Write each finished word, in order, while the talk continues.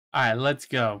All right, let's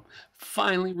go.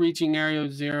 Finally reaching Area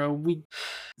Zero.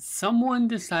 Someone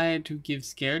decided to give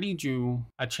Scaredy Jew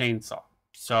a chainsaw.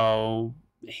 So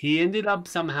he ended up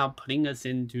somehow putting us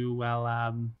into, well,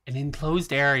 an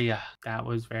enclosed area that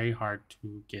was very hard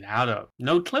to get out of.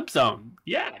 No clip zone.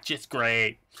 Yeah, just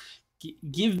great.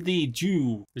 Give the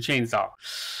Jew the chainsaw.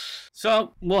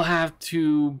 So we'll have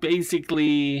to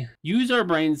basically use our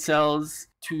brain cells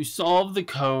to solve the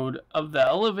code of the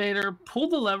elevator, pull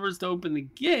the levers to open the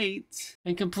gate,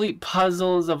 and complete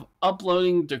puzzles of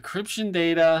uploading decryption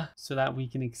data so that we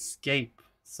can escape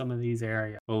some of these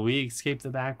areas. Will we escape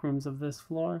the back rooms of this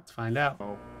floor? Let's find out.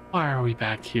 Oh. Why are we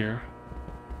back here?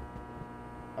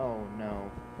 Oh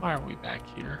no. Why are we back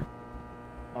here?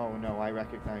 Oh no, I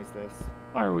recognize this.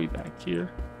 Why are we back here?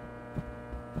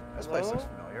 This place looks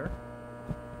familiar.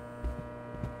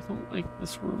 I don't like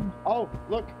this room. Oh,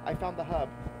 look, I found the hub.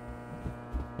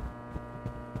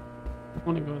 I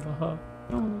want to go to the hub.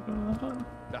 I want to go to the hub.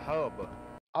 The hub.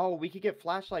 Oh, we could get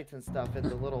flashlights and stuff in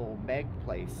the little Meg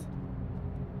place.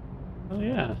 Oh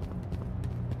yeah.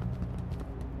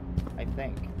 I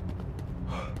think.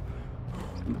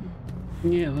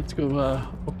 Yeah, let's go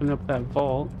open up that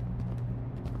vault.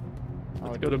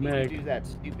 Let's go to Meg. Do that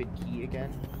stupid key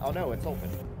again. Oh no, it's open.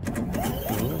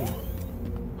 Oh.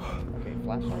 Okay,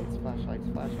 flashlights, flashlights,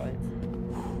 flashlights.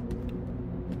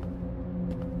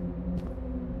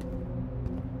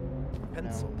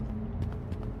 Pencil. No.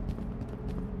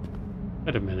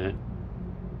 Wait a minute.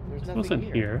 There's This nothing wasn't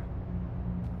here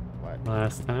What?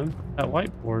 last time. That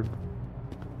whiteboard.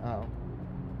 Oh.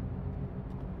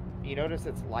 You notice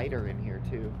it's lighter in here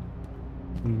too.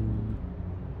 Hmm.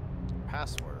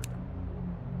 Password.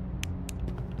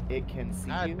 It can see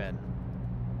you. Admin.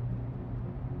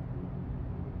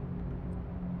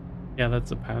 Yeah, that's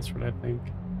the password, I think.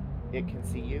 It can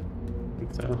see you. I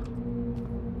think so.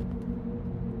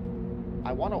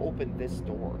 I want to open this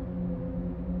door.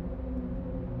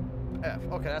 F.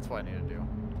 Okay, that's what I need to do.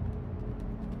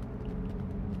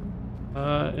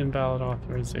 Invalid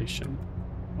authorization.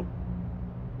 Oh.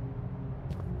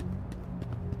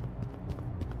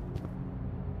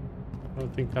 I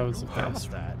don't think that was the What's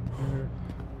password. that?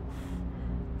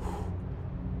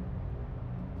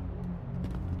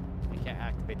 You can't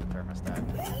activate the thermostat.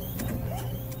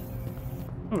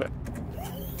 Okay.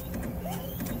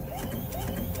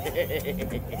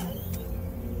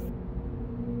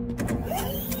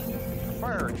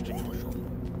 Fire extinguisher.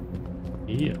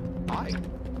 Yeah. Hi.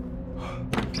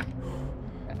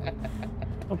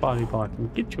 No body blocking.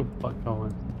 Get your butt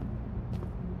going.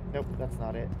 Nope, that's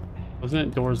not it. Wasn't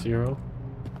it door 0?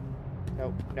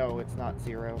 Nope, no, it's not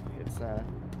 0. It's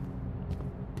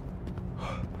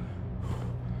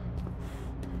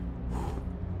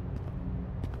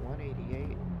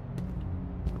 188.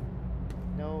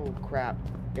 No, crap.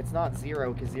 It's not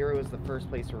 0, because 0 is the first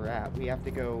place we're at. We have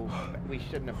to go... We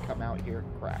shouldn't have come out here.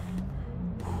 Crap.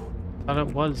 I thought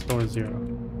it was door 0.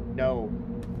 No.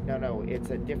 No, no, it's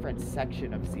a different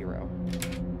section of 0.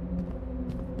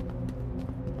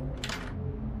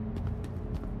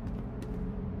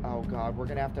 Oh god, we're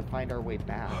gonna have to find our way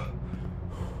back.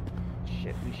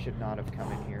 Shit, we should not have come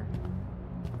in here.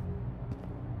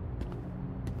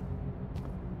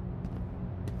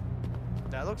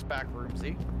 That looks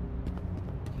backroomsy.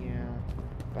 Yeah,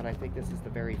 but I think this is the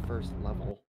very first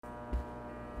level.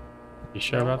 You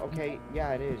sure No, about that? okay,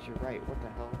 yeah, it is. You're right. What the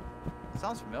hell?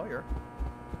 Sounds familiar.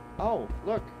 Oh,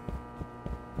 look.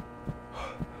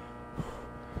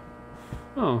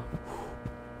 Oh.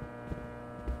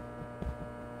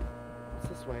 It's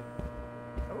this way.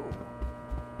 Oh.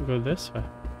 We'll go this way.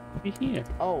 Be here.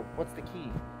 Oh, what's the key?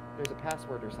 There's a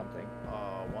password or something.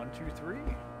 1, 2, 3.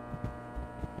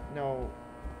 No,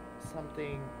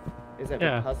 something. Is it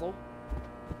Yeah. a puzzle?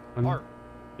 1, Art.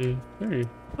 2, 3.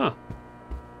 Huh.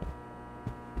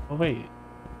 Oh wait.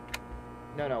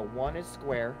 No, no. 1 is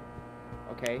square.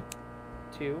 Okay.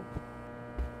 2.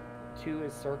 2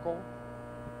 is circle.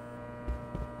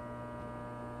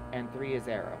 And 3 is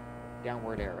arrow.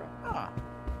 Downward arrow. Ah.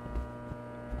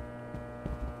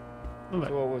 Okay.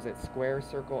 So what was it? Square,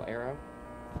 circle, arrow?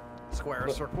 Square,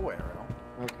 Look. circle, arrow.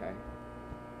 Okay.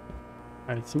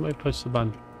 Alright, somebody push the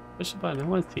button. Push the button. I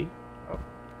want to see.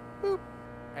 Boop.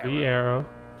 3 arrow.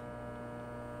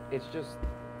 It's just...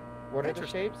 What are the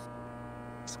Interesting. shapes?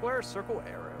 Square, circle,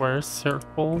 arrow. Where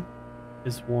circle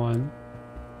is 1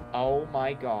 Oh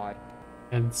my god.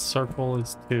 and circle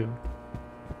is 2.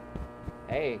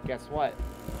 Hey, guess what?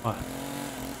 What?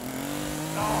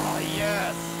 Oh,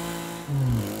 yes!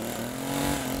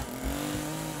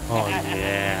 Oh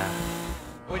yeah.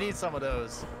 We need some of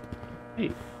those.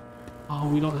 Hey. Oh,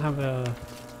 we don't have a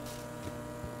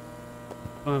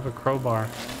crowbar.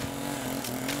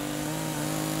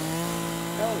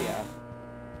 Hell yeah.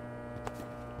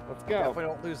 Let's go. Hope we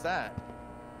don't lose that.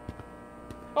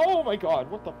 Oh my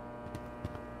god, what the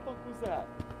fuck was that?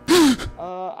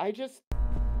 I just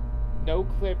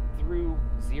no-clipped through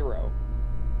 0.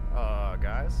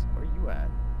 Guys, where you at?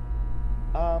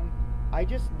 I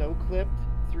just no-clipped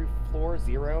through floor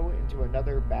 0 into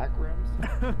another Backrooms.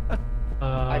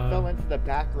 I fell into the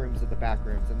Backrooms of the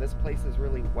Backrooms, and this place is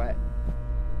really wet.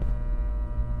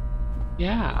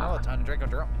 Yeah. Oh, time to drink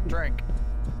a drink.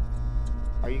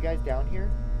 Are you guys down here?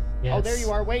 Yes. Oh, there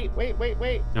you are. Wait.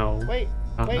 No. Wait.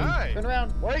 Hey. Turn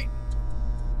around. Wait.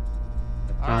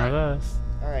 Not Alright, us.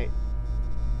 Alright.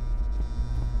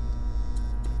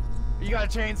 you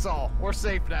got a chainsaw. We're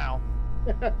safe now.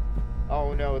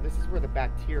 Oh no, this is where the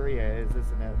bacteria is,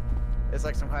 isn't it? It's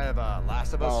like some kind of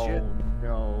Last of Us shit. Oh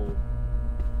no.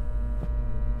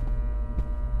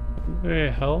 Hey,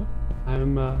 hell.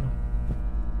 I'm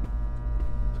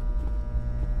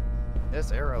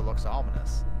This arrow looks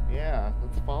ominous. Yeah,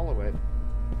 let's follow it.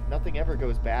 Nothing ever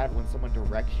goes bad when someone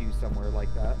directs you somewhere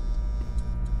like that.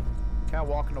 Can I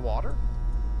walk in the water?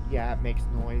 Yeah, it makes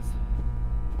noise.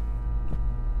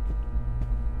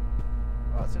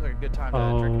 Oh, it seems like a good time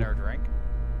to drink another drink.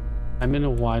 I'm in a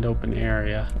wide open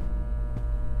area.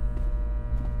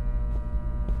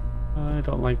 I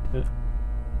don't like this.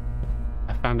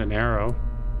 I found an arrow.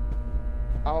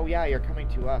 Oh yeah, you're coming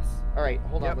to us. Alright,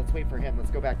 hold on, let's wait for him. Let's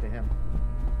go back to him.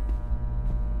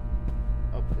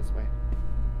 Oh, this way.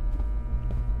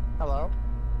 Hello?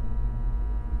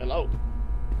 Hello.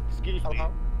 Excuse me.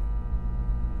 Hello?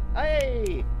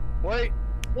 Hey! Wait!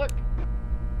 Look!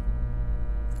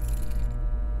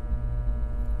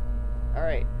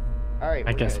 Alright. Alright,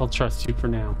 I we're guess good. I'll trust you for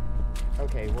now.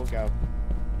 Okay, we'll go.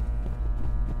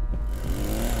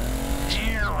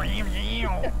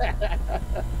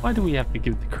 Why do we have to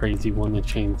give the crazy one a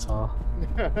chainsaw?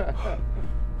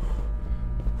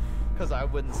 Because I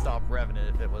wouldn't stop revving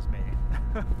it if it was me.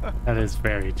 That is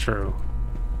very true.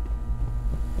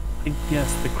 I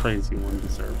guess the crazy one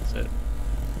deserves it.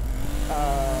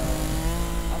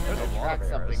 I'm There's gonna a lot track of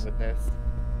something arrows. with this.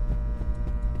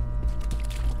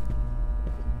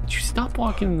 Did you stop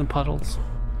walking in the puddles?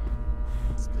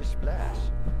 Splish splash.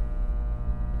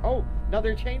 Oh,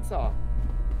 another chainsaw.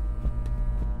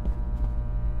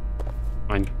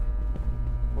 Fine.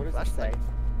 What does it say? Flashlight.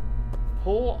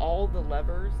 Pull all the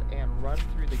levers and run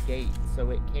through the gate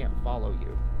so it can't follow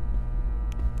you.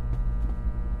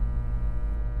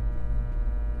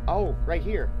 Oh, right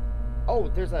here. Oh,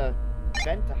 there's a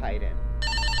vent to hide in.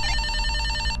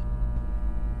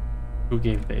 Who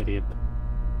gave the idiot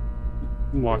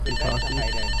There's a walkie vent to talkie?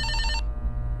 hide in.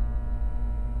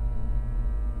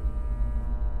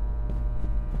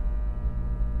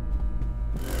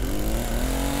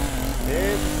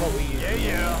 This is what we use.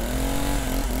 Yeah.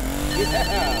 Yeah.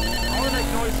 I want to make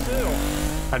noise too.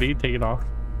 How do you take it off?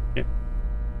 Yeah.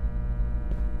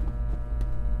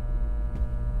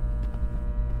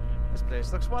 This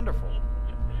place looks wonderful.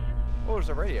 Oh, there's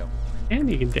a radio. And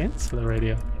you can dance to the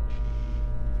radio.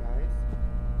 Guys,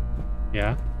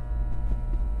 Yeah.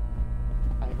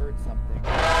 I heard something.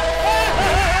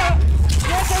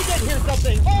 Yes, I did hear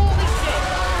something!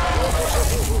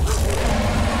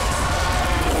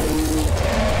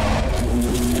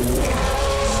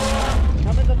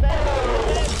 Come in the vent!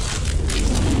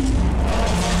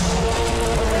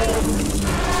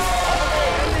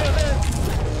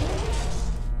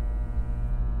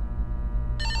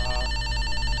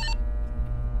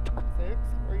 Six,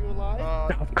 are you alive?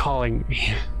 Stop calling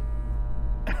me.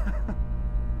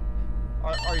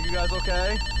 Are you guys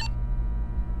okay?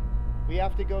 We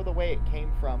have to go the way it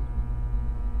came from.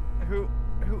 Who,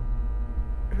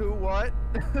 what?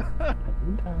 I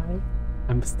didn't die.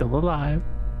 I'm still alive.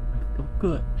 I'm still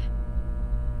good.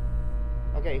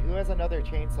 Okay, who has another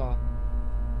chainsaw?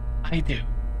 I do.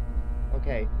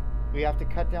 Okay, we have to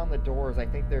cut down the doors. I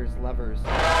think there's levers.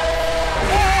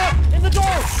 Ah! In the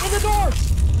door! In the door!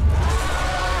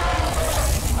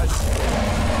 I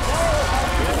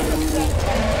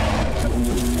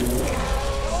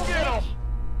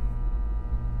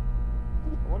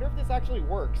wonder if this actually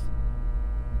works.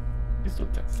 Please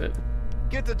don't test it.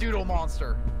 Get the doodle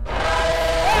monster.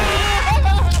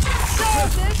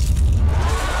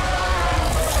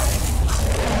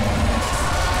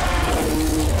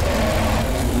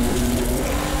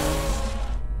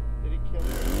 Did it kill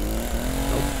you?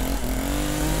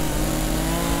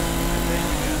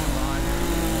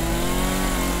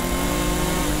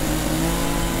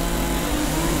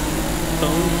 So, I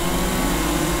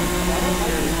don't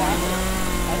like the sound.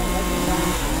 I don't like the sound.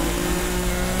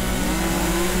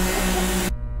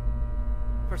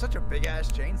 For such a big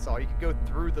ass chainsaw, you could go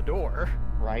through the door.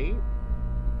 Right?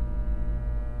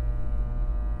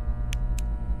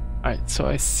 Alright, so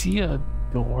I see a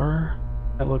door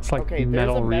that looks like Okay, there's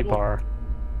metal a metal- rebar.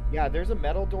 Yeah, there's a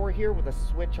metal door here with a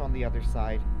switch on the other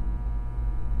side.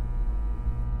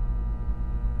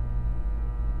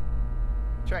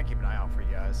 Try and keep an eye out for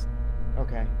you guys.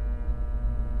 Okay.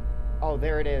 Oh,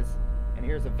 there it is. And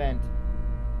here's a vent.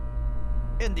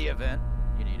 In the event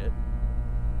you need it.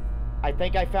 I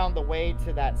think I found the way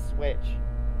to that switch.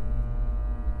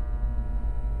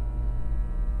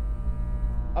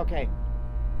 Okay.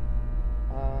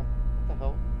 What the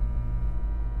hell?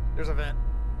 There's a vent.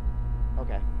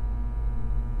 Okay.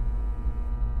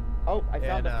 Oh, I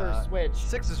found the first switch.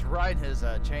 Six is riding his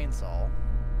chainsaw.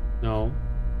 No.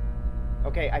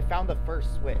 Okay, I found the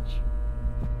first switch.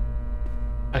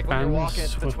 Like when you're found walking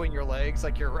it's between your legs,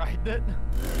 like you're riding it.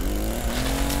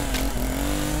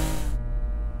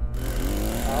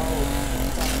 Oh.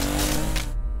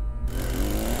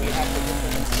 We have to get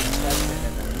them in succession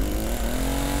and then...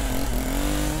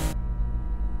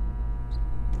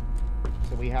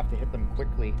 So we have to hit them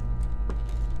quickly.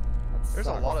 That There's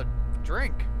a sucks. lot of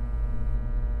drink.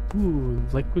 Ooh,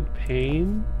 liquid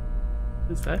pain? What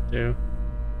does that do?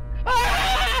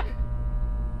 Ah!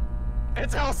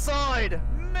 It's outside!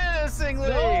 Menacingly!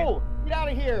 No! Get out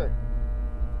of here!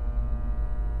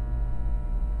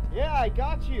 Yeah, I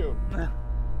got you.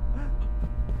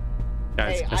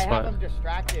 Guys, Hey, I guess have what? them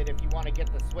distracted if you want to get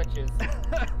the switches.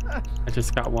 I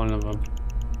just got one of them.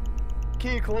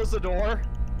 Can you close the door?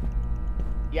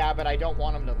 Yeah, but I don't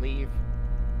want them to leave.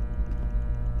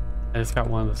 I just got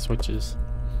one of the switches.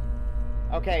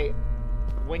 Okay,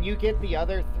 when you get the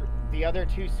other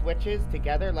two switches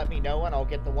together, let me know and I'll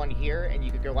get the one here and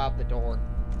you can go out the door.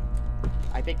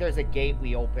 I think there's a gate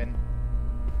we open.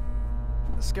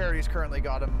 The Scarity's currently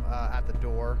got him at the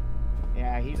door.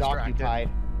 Yeah, he's Distracted. occupied.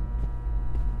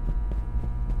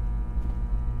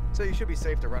 So you should be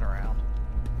safe to run around.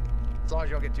 As long as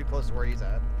you don't get too close to where he's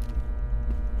at.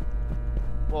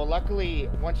 Well, luckily,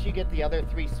 once you get the other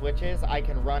 3 switches, I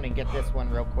can run and get this one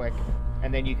real quick.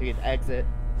 And then you can exit.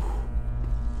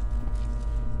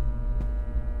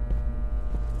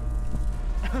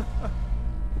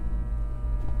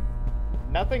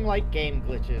 Nothing like game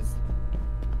glitches.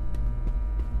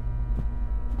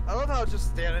 I love how it's just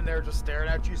standing there, just staring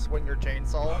at you, swing your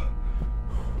chainsaw.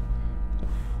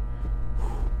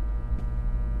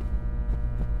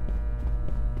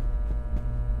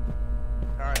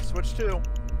 Alright, switch 2.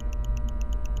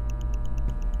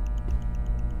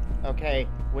 Okay,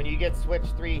 when you get switch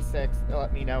 3, 6,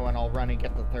 let me know and I'll run and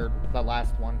get the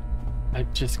last one. I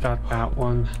just got that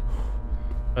one.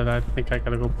 But I think I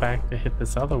gotta go back to hit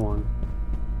this other one.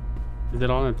 Is it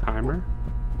on a timer?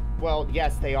 Well,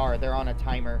 yes, they are. They're on a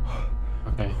timer.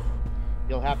 Okay.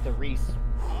 You'll have to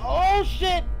Oh,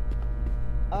 shit!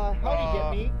 How'd he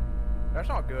get me? That's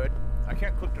not good. I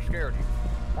can't click the Scarity.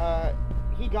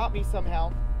 He got me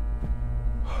somehow.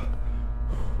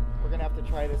 We're gonna have to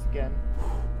try this again.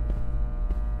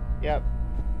 Yep.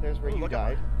 There's where Ooh, you look at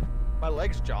died. My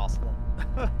legs jostling.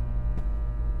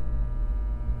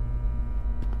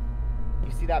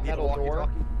 You see that Need a metal door?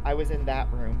 walkie-talkie? I was in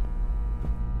that room.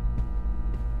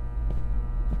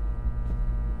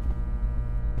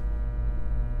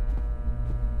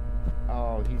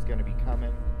 Oh, he's gonna be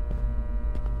coming.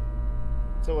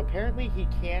 So apparently he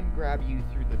can grab you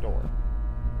through the door.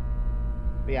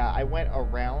 But yeah, I went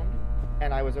around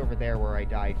and I was over there where I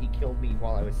died. He killed me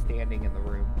while I was standing in the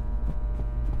room.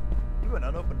 Ooh, an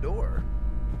unopened door.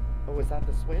 Oh, was that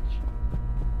the switch?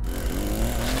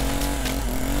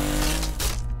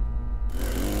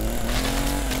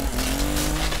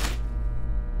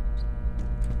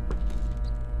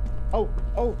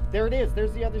 Oh, there it is.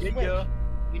 There's the other switch. Ya.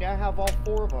 You now have all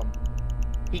 4 of them.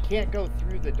 He can't go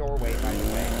through the doorway, by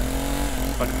the way.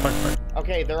 Fuck.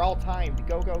 Okay, they're all timed.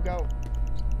 Go, go, go.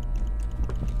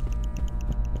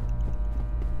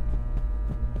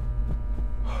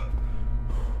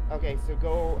 Okay, so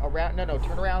go around. No,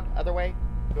 turn around. Other way.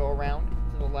 Go around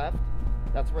to the left.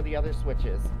 That's where the other switch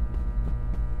is.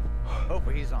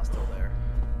 Hopefully he's not still there.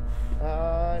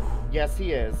 Yes,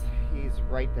 he is. He's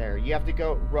right there. You have to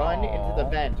go run into the Aw.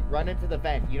 vent. Run into the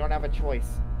vent. You don't have a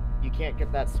choice. You can't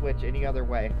get that switch any other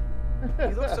way.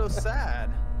 He looks so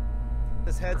sad.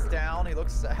 His head's down. He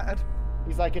looks sad.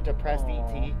 He's like a depressed Aw.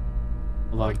 ET.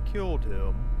 Hold on. killed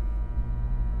him.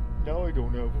 Now I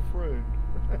don't have a friend.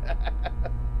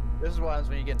 This is what happens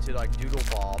when you get into like Doodle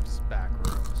Bob's back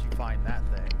rooms. You find that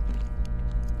thing.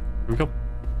 Here we go.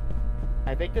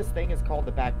 I think this thing is called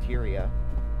the bacteria.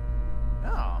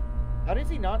 Oh. How does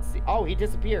he not see? Oh, he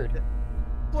disappeared.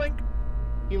 Blink.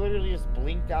 He literally just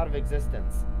blinked out of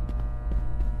existence.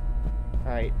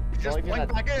 Alright. Just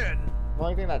blink back in. The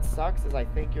only thing that sucks is I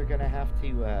think you're gonna have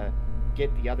to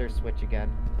get the other switch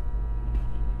again.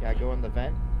 Yeah, go in the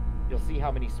vent. You'll see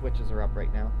how many switches are up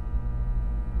right now.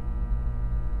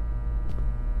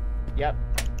 Yep.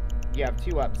 You have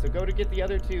 2 up. So go to get the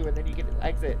other 2 and then you get to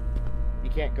exit. You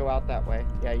can't go out that way.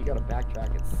 Yeah, you gotta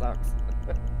backtrack. It sucks.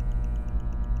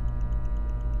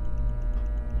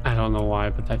 I don't know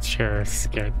why, but that chair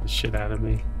scared the shit out of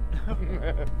me.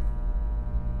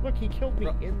 Look, he killed me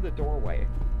in the doorway.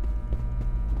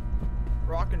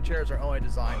 Rocking chairs are only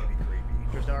designed to be creepy.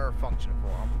 There's no other function for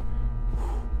them.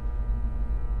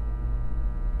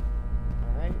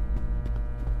 Alright.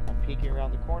 I'm peeking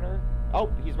around the corner.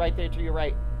 Oh, he's right there to your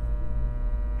right.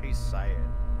 He's sighted.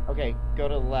 Okay, go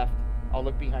to the left. I'll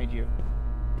look behind you.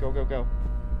 Go, go, go.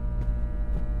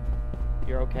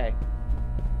 You're okay.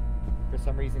 For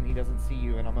some reason, he doesn't see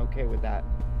you, and I'm okay with that.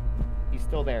 He's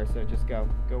still there, so just go.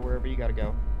 Go wherever you gotta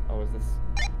go. Oh, is this...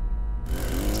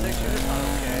 Stick shooter's not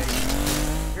okay.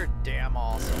 You're damn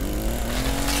awesome.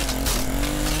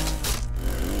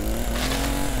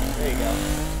 There you go.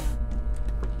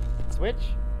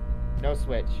 Switch? No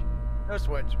switch. No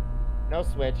switch. No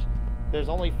switch. There's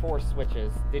only 4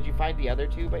 switches. Did you find the other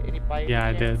 2 by any chance? Yeah,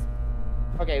 I did.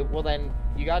 Okay, well then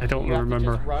you got. I don't you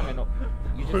remember. Have to just run and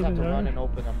you just have to run and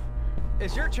open them.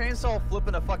 Is your chainsaw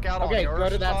flipping the fuck out on the Okay, other go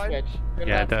to that side? switch. Go to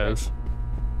Yeah, it that does. switch.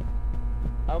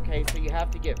 Okay, so you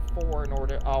have to get 4 in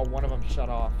order. Oh, one of them shut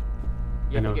off.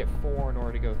 You have to get 4 in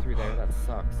order to go through there. That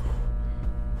sucks.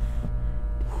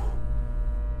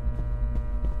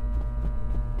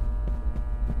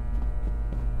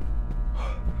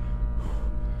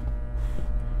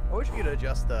 I wish you could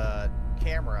adjust the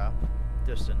camera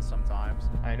distance sometimes.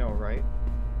 I know, right?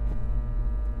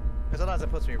 Because sometimes it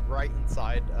puts me right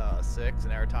inside 6,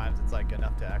 and other times it's like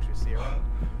enough to actually see around.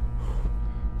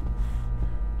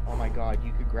 Oh my god,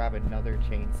 you could grab another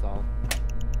chainsaw.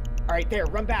 Alright, there,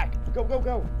 run back! Go, go,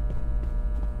 go!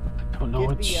 I don't know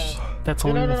which... That's no,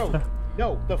 only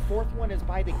No, the 4th one is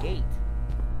by the gate.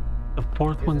 The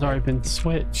 4th one's already been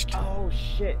switched. Oh,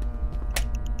 shit.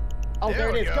 Oh, there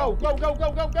it is. Go. Go, go,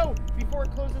 go, go, go, go! Before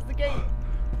it closes the gate.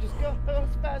 Just go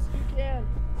as fast as you can.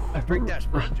 Drink that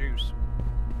sprint juice.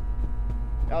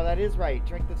 Oh, that is right.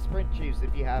 Drink the sprint juice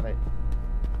if you have it.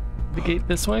 The gate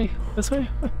this way? This way?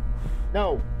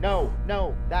 No, no,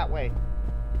 no, that way.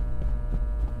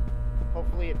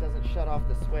 Hopefully it doesn't shut off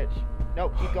the switch.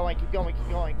 Nope, keep going, keep going, keep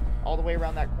going. All the way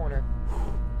around that corner.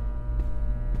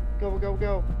 Go, go,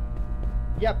 go.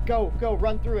 Yep, go, go,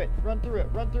 run through it, run through it,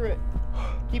 run through it.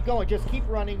 Keep going, just keep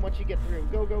running once you get through.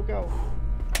 Go, go, go.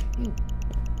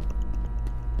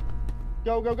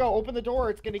 Go, go, go, open the door,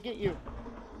 it's gonna get you.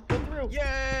 Go through.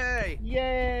 Yay!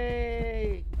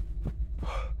 Yay!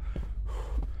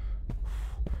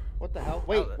 What the hell?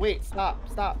 Wait, wait, stop,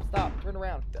 stop, stop, turn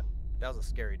around. That was a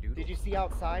scary dude. Did you see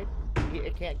outside?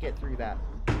 It can't get through that.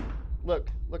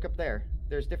 Look up there.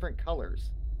 There's different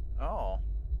colors. Oh.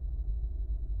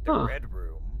 The red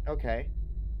room. Okay.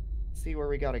 See where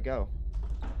we gotta go.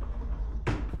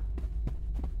 Do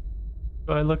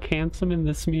I look handsome in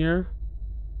this mirror?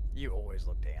 You always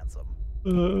looked handsome.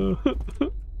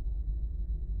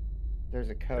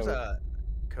 There's a code. There's a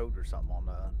code or something on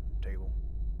the table.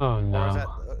 Oh Or is no. that,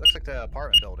 looks like the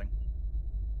apartment building.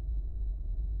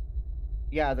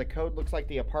 Yeah, the code looks like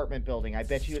the apartment building. I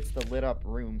bet you it's the lit up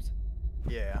rooms.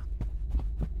 Yeah.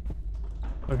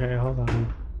 Okay, hold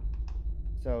on.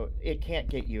 So it can't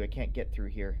get you. It can't get through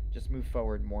here. Just move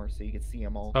forward more so you can see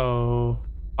them all. So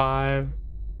 5,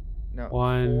 No,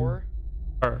 1, 4.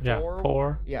 or yeah,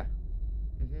 4, Yeah.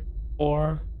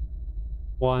 4,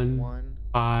 1, 1,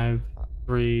 5,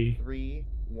 3, 3,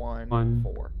 1, 1.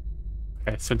 4.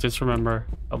 Okay, so just remember.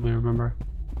 Help me remember.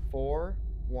 4,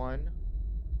 1.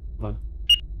 Hold on.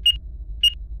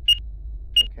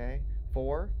 Okay.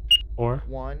 4, 4,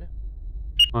 1,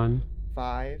 1,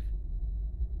 5,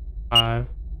 5.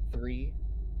 3,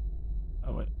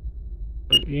 Oh wait.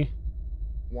 3.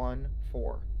 1,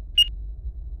 4.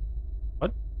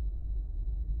 What?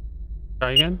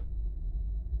 Try again.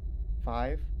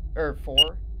 5 or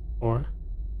 4, 4,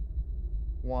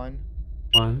 1,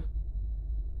 1,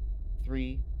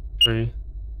 3, 3,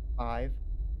 5,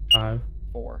 5.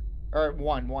 4. Or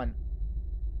 1, 1.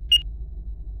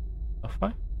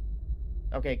 What?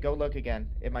 Okay, go look again.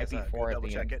 It might be 4 at double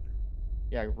the check end. it.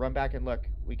 Yeah, run back and look.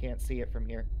 We can't see it from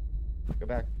here. Go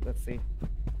back. Let's see.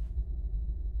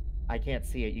 I can't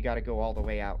see it. You got to go all the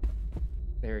way out.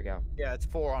 There we go. Yeah, it's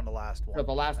 4 on the last one. So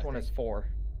the last I one think. is 4.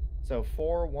 So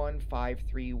 4, 1, 5,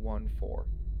 3, 1, 4.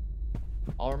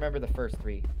 I'll remember the first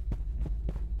 3.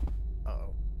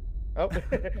 Uh-oh. Oh,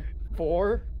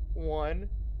 4, 1,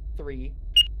 3.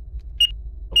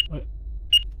 Oh, wait.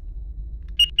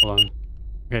 Hold on.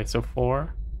 Okay, so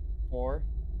 4. 4,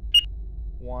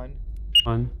 1,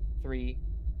 1, 3,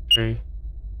 3,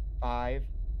 5,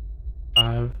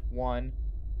 5, 1.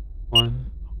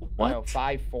 1. Oh What? no,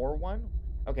 5, 4, 1.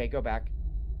 Okay, go back.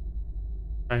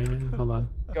 Right, hold on.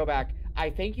 Go back. I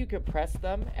think you could press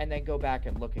them and then go back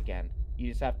and look again. You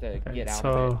just have to Okay, get out so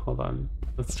of it. hold on.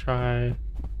 Let's try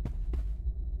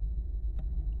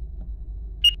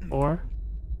 4.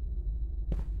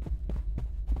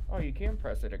 Oh, you can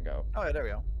press it and go. Oh yeah, there we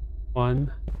go.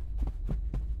 1.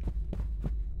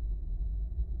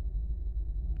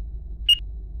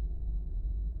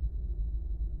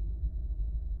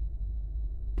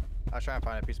 I was trying to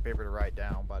find a piece of paper to write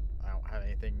down, but I don't have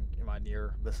anything in my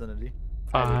near vicinity.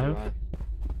 Neither do 5.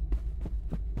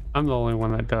 I'm the only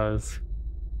one that does.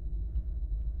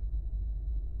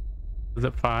 Is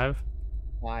it 5?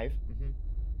 5.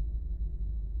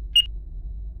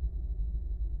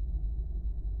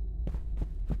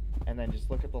 And then just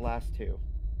look at the last 2.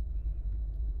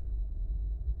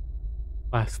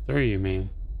 Last 3, you mean?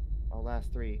 Oh,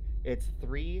 last 3. It's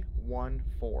 3, 1,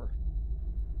 4.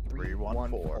 3,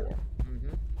 1, 4.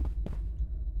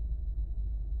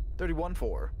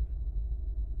 31-4.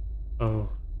 Oh.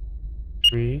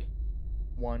 3.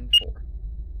 1, 4.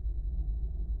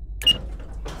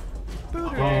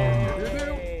 Oh.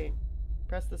 Yay!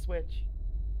 Press the switch.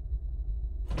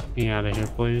 Get me out of here,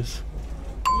 please.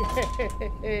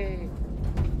 Yay!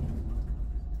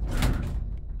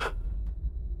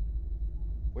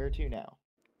 Where to now?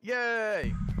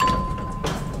 Yay! 4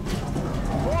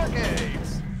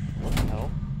 games! What the hell?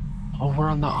 Oh, we're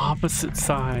on the opposite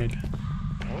side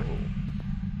Oh.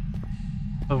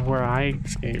 of where I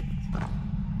escaped.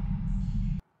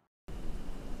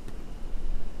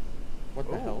 What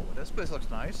the hell? This place looks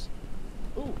nice.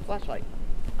 Ooh, flashlight.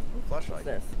 Ooh, What's flashlight.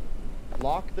 this?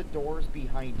 Lock the doors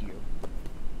behind you.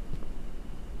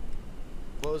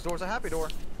 Closed door's a happy door.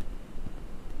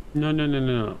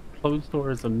 No. Closed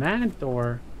door is a mad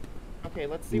door. Okay,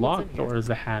 let's see what's in Locked here. door is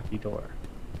a happy door.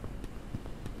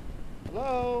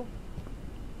 Hello?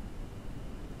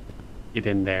 Get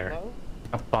in there. Hello?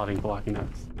 Stop blocking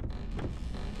us.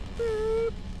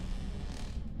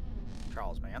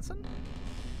 Charles Manson?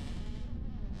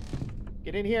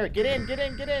 Get in here. Get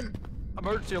in.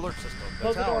 Emergency alert system.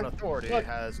 Close The the town door. authority Look,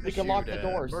 has we issued can lock the an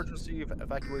doors. emergency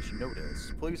evacuation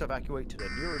notice. Please evacuate to the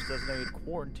nearest designated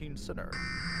quarantine center.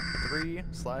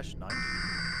 3/90.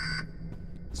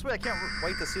 Sweet, I can't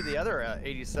wait to see the other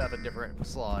 87 different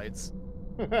slides.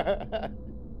 We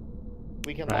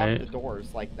can Right. lock the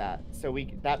doors like that. So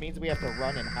that means we have to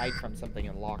run and hide from something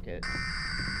and lock it.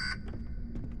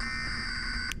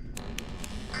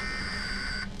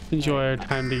 Enjoy our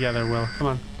time together, Will. Come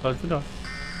on, close the door.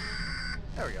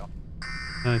 There we go.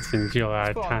 Let's enjoy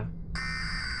our It's fun. time.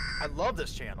 I love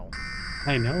this channel.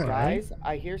 I know, right? Guys,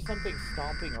 I hear something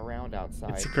stomping around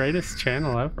outside. It's the greatest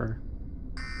channel ever.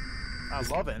 I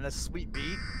love it. And this sweet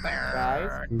beat.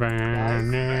 Guys? Did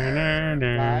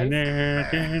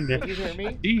Can you hear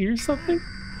me? you hear something?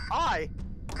 Hi.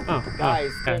 Oh,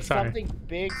 Guys, yeah, there's sorry. something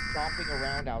big stomping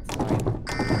around outside.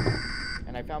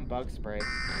 And I found bug spray.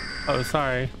 Oh,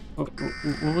 sorry. What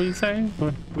were you saying?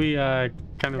 We kind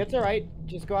of. It's alright.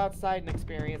 Just go outside and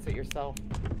experience it yourself.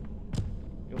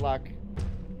 Good luck.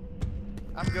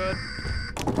 I'm good.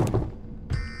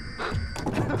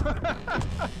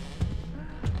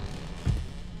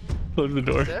 Close the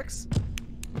door. 6?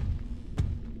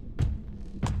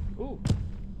 Ooh,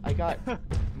 I got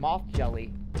moth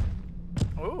jelly.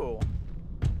 Ooh.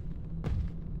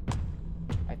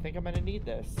 I think I'm gonna need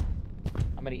this.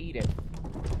 I'm gonna eat it.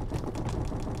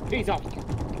 Peace out.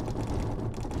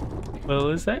 Well,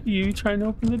 is that you trying to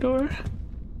open the door?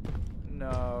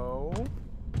 No.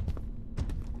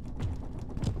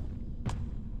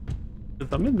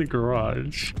 Because I'm in the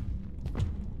garage.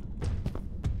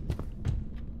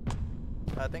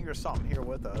 I think there's something here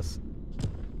with us.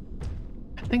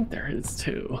 I think there is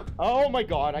too. Oh my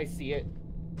god, I see it.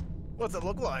 What's it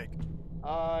look like?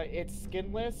 It's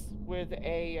skinless with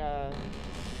a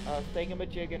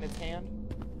thingamajig in its hand.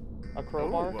 A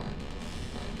crowbar. Ooh.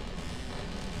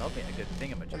 That'll be a good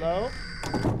thingamajig. Hello?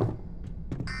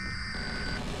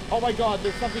 Oh my god,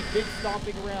 there's something big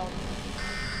stomping around.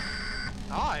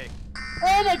 Hi.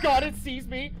 Oh my god, it sees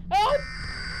me! Help!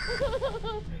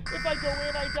 If I go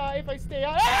in, I die. If I stay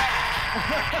out...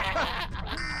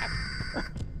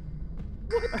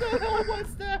 What the hell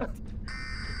was that?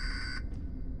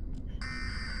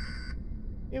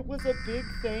 It was a big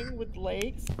thing with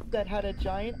legs that had a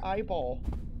giant eyeball.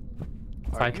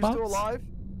 Are you still Cyclops? alive?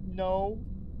 No.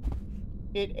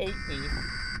 It ate me.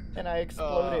 And I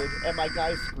exploded, and my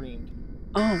guy screamed.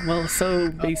 Oh, well, so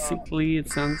basically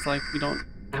it sounds like we don't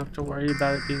have to worry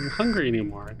about it being hungry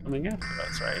anymore and coming after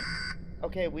us, right?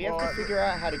 Okay, we have to figure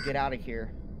out how to get out of here.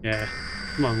 Yeah.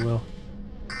 Come on, Will.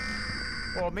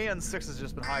 Well, me and Six has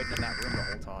just been hiding in that room the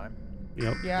whole time.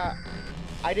 Yep. Yeah,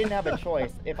 I didn't have a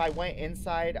choice. If I went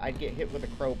inside, I'd get hit with a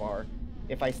crowbar.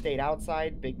 If I stayed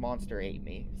outside, big monster ate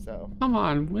me, so... Come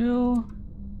on, Will.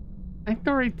 I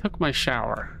already took my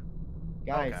shower.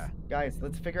 Guys,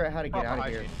 let's figure out how to get out of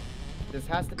here. This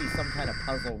has to be some kind of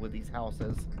puzzle with these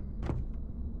houses.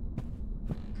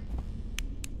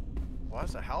 Why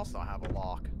does the house not have a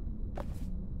lock?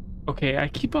 Okay, I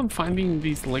keep on finding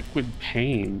these liquid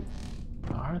paint.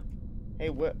 Hey,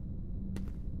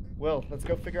 Will, let's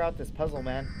go figure out this puzzle,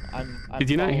 man. I'm Did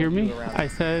you not hear me? I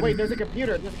said... Wait, there's a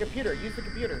computer. There's a computer. Use the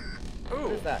computer. Ooh.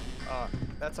 What is that?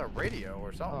 That's a radio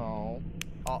or something.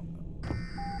 Oh.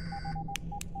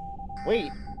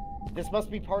 Wait, this must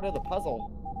be part of the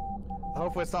puzzle.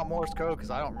 Hopefully it's not Morse code,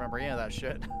 because I don't remember any of that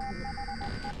shit.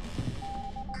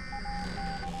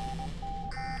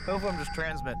 Hopefully I'm just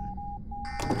transmitting.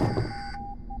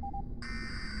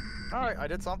 Alright, I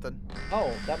did something.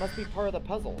 Oh, that must be part of the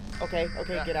puzzle. Okay,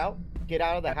 Yeah. get out. Get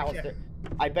out of the house. Yeah.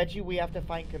 I bet you we have to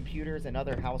find computers in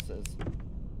other houses.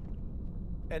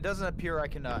 It doesn't appear I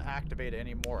can activate it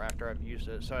anymore after I've used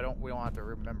it, so we don't have to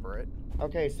remember it.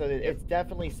 Okay, so it's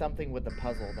definitely something with the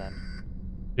puzzle then.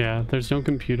 Yeah, there's no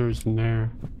computers in there.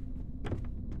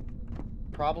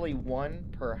 Probably one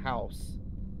per house.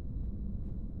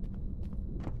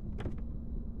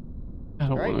 I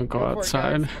don't want to go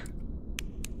outside.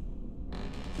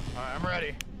 Alright, I'm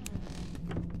ready.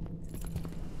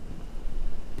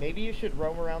 Maybe you should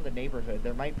roam around the neighborhood.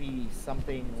 There might be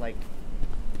something like...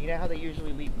 You know how they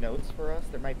usually leave notes for us?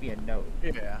 There might be a note.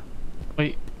 Yeah.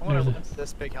 Wait, I'm gonna look at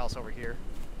this big house over here.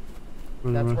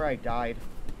 That's where I died.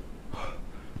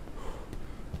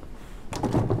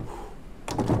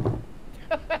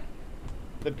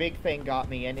 The big thing got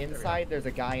me, and inside there's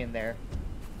a guy in there.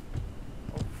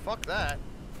 Oh, fuck that.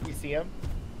 You see him?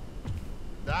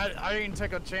 I didn't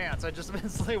take a chance. I just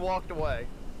instantly walked away.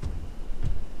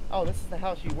 Oh, this is the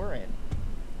house you were in.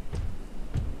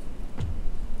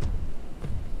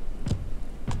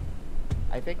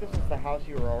 I think this is the house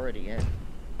you were already in.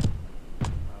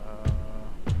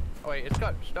 Oh wait, it's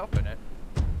got stuff in it.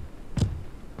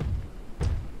 I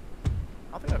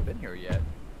don't think I've been here yet.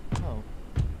 Oh.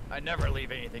 I never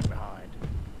leave anything behind.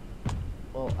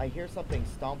 Well, I hear something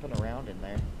stomping around in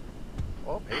there.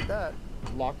 Oh, hate that.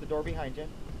 Lock the door behind you.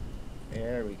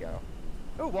 There we go.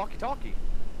 Oh, walkie-talkie.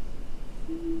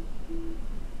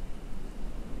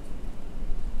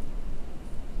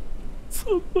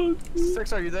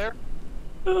 Six, are you there?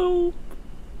 Help.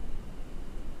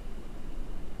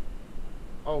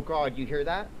 Oh god, you hear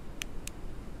that?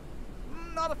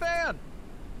 Not a fan.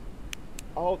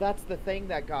 Oh, that's the thing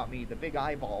that got me, the big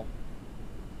eyeball.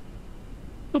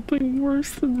 Something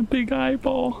worse than the big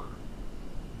eyeball.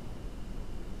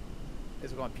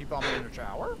 Is it going to peep on me in the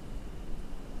shower?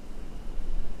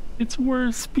 It's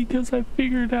worse because I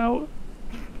figured out.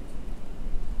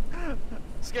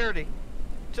 Scaredy,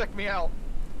 check me out.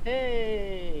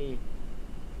 Hey!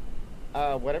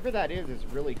 Whatever that is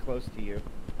really close to you.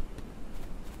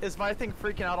 Is my thing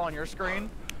freaking out on your screen?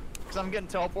 Because I'm getting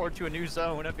teleported to a new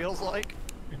zone, it feels like.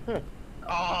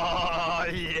 Oh,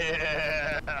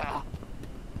 yeah!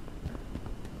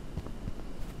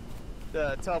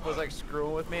 The teleport was like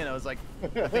screwing with me, and it was like,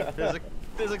 I think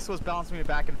physics was bouncing me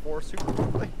back and forth super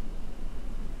quickly.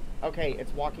 Okay,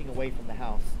 it's walking away from the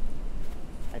house.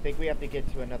 I think we have to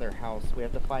get to another house. We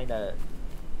have to find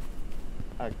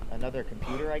another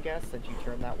computer, I guess, since you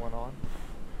turned that one on.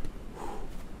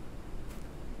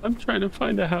 I'm trying to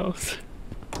find a house.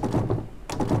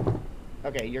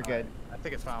 Okay, you're good. I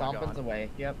think it's finally Stompin's gone. away.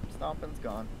 Yep, Stompin's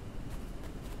gone.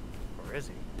 Where is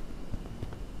he?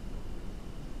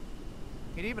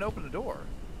 He didn't even open the door.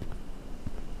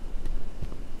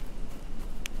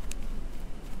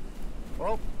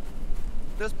 Well,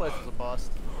 this place was a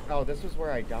bust. Oh, this was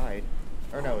where I died.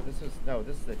 Or no, this is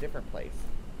a different place.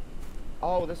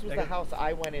 Oh, this was the house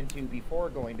I went into before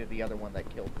going to the other one that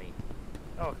killed me.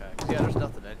 Okay. Yeah, there's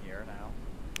nothing in here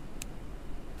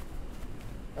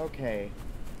now. Okay.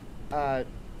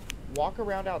 Walk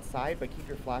around outside, but keep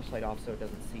your flashlight off so it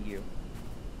doesn't see you.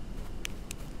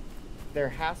 There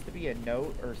has to be a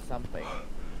note or something.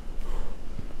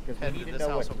 Because we need to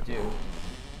know what to do.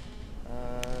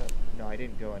 No, I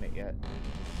didn't go in it yet.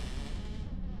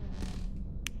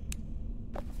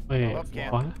 Wait, Okay.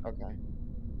 what? Okay.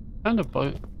 Found a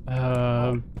bug.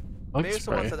 Bug Maybe it's the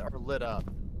spray. ones that are lit up.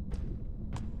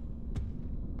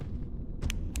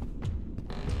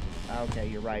 Okay,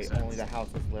 you're right. Makes sense. Only the house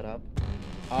is lit up.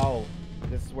 Oh,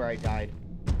 this is where I died.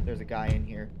 There's a guy in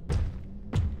here.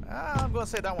 I'm gonna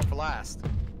say that one for last.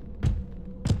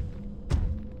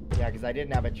 Yeah, because I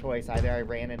didn't have a choice. Either I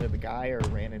ran into the guy or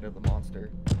ran into the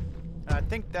monster. And I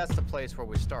think that's the place where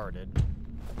we started.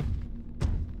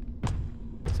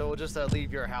 So we'll just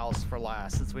leave your house for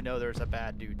last, since we know there's a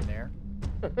bad dude in there.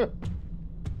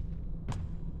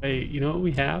 Hey, you know what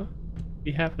we have?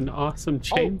 We have an awesome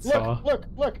chainsaw. Oh,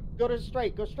 look! Go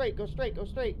straight.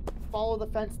 Follow the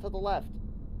fence to the left.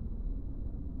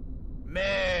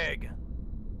 Meg!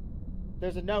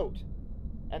 There's a note.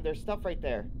 And there's stuff right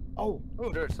there. Oh,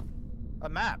 there's a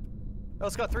map. Oh,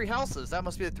 it's got 3 houses. That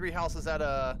must be the 3 houses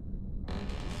that,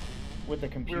 with the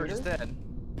we computer? were just in.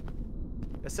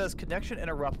 It says connection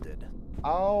interrupted.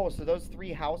 Oh, so those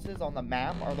 3 houses on the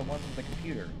map are the ones with the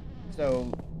computer.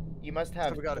 So you must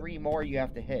have 3 more you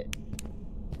have to hit.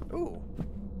 Ooh.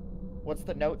 What's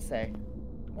the note say?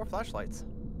 More flashlights.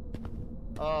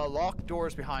 Lock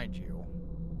doors behind you.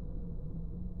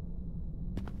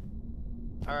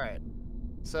 Alright.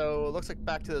 So, it looks like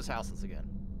back to those houses again.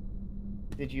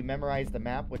 Did you memorize the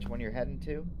map, which one you're heading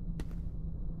to?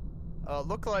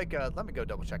 Look like, let me go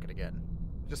double check it again.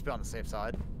 Just be on the safe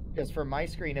side. Because from my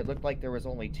screen, it looked like there was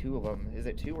only 2 of them. Is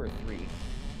it 2 or 3?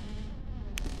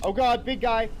 Oh god, big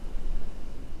guy!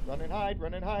 Run and hide,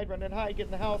 get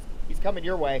in the house. He's coming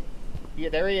your way. Yeah,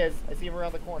 there he is. I see him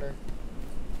around the corner.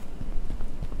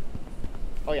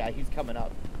 Oh yeah, he's coming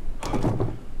up.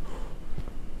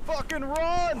 Fucking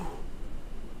run!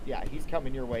 Yeah, he's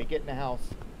coming your way. Get in the house.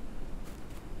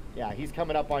 Yeah, he's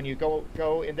coming up on you.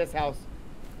 Go in this house.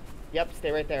 Yep,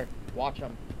 stay right there. Watch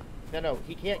him. No,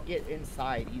 he can't get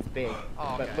inside. He's big.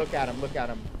 Oh, okay. But look at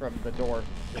him from the door.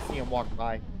 You see him walk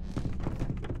by.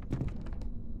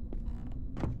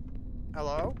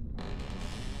 Hello?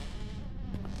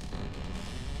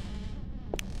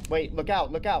 Wait, look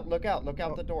out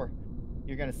the door.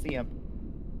 You're gonna see him.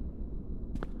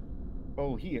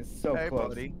 Oh, he is so hey, close.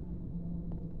 Buddy.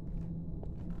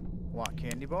 Want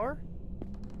candy bar?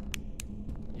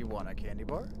 You want a candy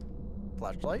bar?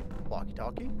 Flashlight?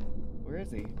 Walkie-talkie? Where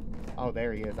is he? Oh,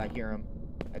 there he is. I hear him.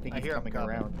 I think he's coming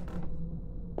around.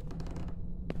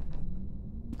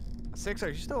 Six, are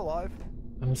you still alive?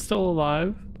 I'm still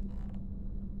alive.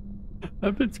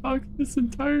 I've been talking this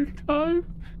entire time,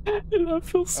 and I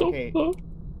feel so low.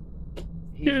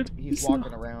 He's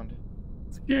walking around.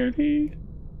 Scared.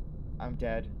 I'm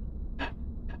dead.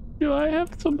 Do I have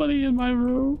somebody in my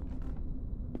room?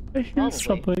 I hear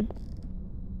something.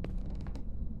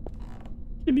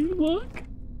 Can you look?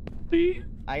 Please?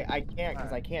 I can't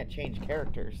because I can't change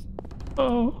characters.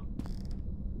 Oh.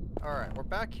 Alright, we're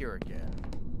back here again.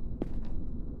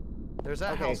 There's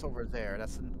that house over there.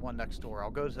 That's the one next door.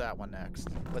 I'll go to that one next.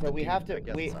 So we have to.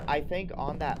 I think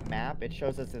on that map it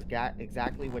shows us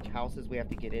exactly which houses we have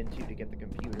to get into to get the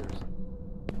computers.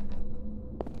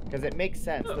 Because it makes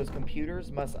sense. Those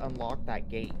computers must unlock that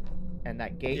gate, and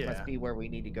that gate must be where we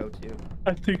need to go to.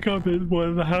 I think I'm in one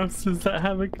of the houses that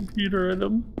have a computer in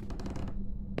them.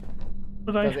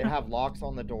 But Does it have locks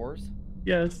on the doors?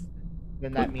 Yes.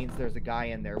 Then that means there's a guy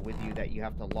in there with you that you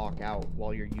have to lock out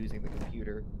while you're using the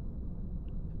computer.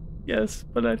 Yes,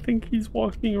 but I think he's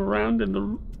walking around in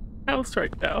the house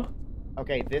right now.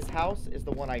 Okay, this house is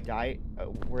the one I died,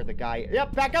 where the guy...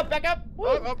 Yep, back up!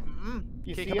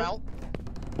 You see him? Out?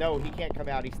 No, he can't come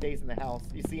out. He stays in the house.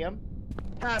 You see him?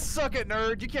 Ah, suck it,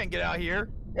 nerd. You can't get out here.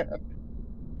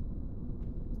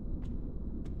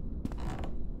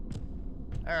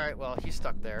 Alright, well, he's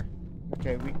stuck there.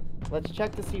 Okay, let's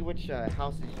check to see which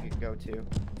houses you can go to,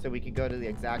 so we can go to the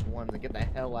exact ones and get the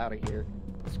hell out of here.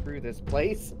 Screw this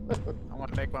place. I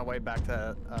want to make my way back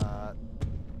to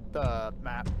the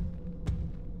map.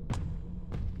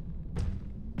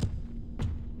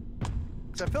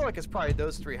 Because I feel like it's probably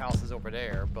those 3 houses over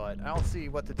there, but I don't see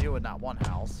what to do in that one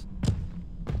house.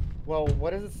 Well,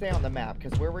 what does it say on the map?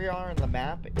 Because where we are on the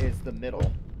map is the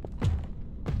middle.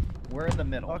 We're in the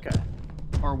middle. Okay.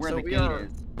 Or where the gate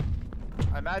is.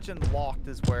 I imagine locked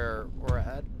is where we're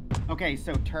at. Okay,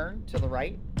 so turn to the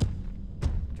right.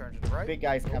 Turn to the right. Big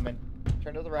guy's coming.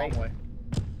 Turn to the right. Wrong way.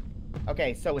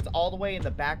 Okay, so it's all the way in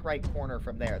the back right corner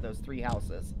from there, those 3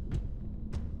 houses.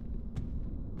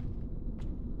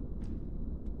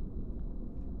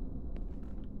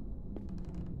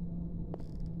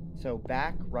 So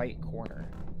back right corner.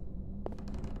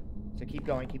 So keep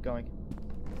going, keep going.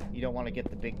 You don't want to get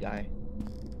the big guy.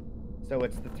 So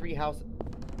it's the 3 houses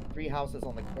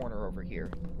on the corner over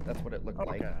here. That's what it looked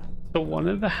like. So one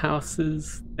of the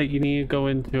houses that you need to go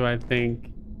into, I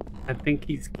think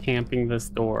he's camping this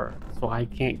door, so I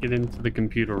can't get into the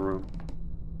computer room.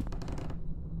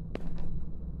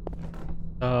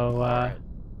 So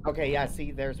Okay, yeah,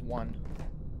 see, there's one.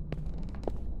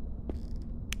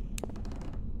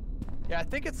 Yeah, I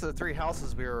think it's the 3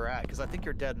 houses we were at, because I think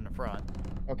you're dead in the front.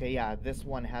 Okay, yeah, this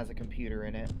one has a computer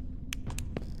in it.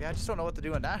 Yeah, I just don't know what to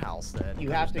do in that house then. You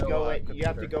 'cause have to there's no, go in, you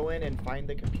have to computer. go in and find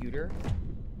the computer,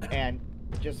 and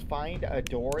just find a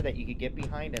door that you could get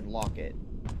behind and lock it.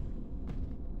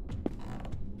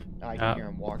 Oh, I can hear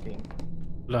him walking.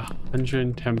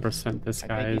 110% this I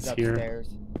guy think he's is here.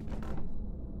 upstairs.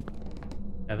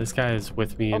 Yeah, this guy is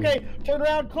with me. Okay, turn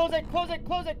around, close it, close it,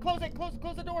 close it, close it,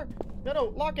 close the door.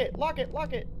 No, lock it, lock it,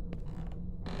 lock it.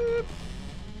 Boop.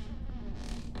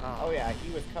 Oh yeah,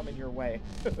 he was coming your way.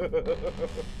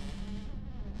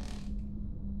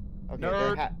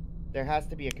 Okay, there has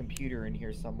to be a computer in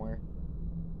here somewhere.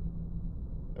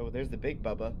 Oh, there's the big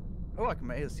Bubba. Oh, I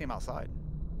can see him outside.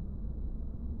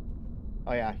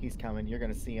 Oh yeah, he's coming. You're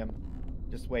gonna see him.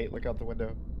 Just wait, look out the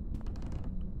window.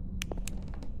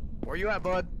 Where you at,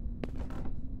 bud?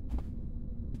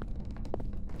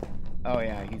 Oh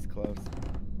yeah, he's close.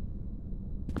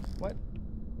 What?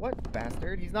 What,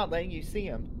 bastard? He's not letting you see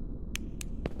him.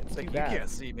 It's too You bad. can't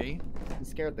see me. He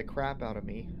scared the crap out of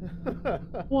me.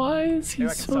 Why is he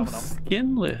Maybe I can so summon him.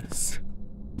 skinless?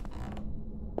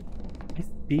 I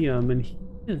see him and he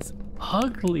is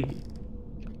ugly.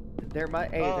 There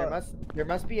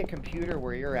must be a computer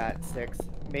where you're at, Six.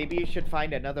 Maybe you should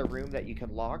find another room that you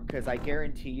can lock, because I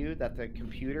guarantee you that the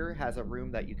computer has a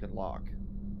room that you can lock.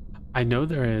 I know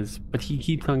there is, but he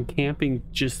keeps on camping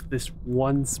just this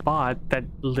one spot that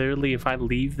literally if I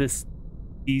leave these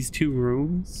 2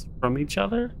 rooms from each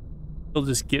other, he'll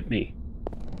just get me.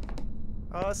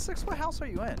 Six, what house are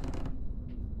you in?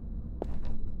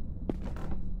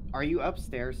 Are you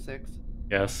upstairs, Six?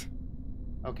 Yes.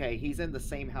 Okay, he's in the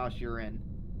same house you're in,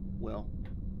 Will.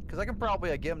 Because I can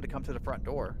probably get him to come to the front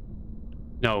door.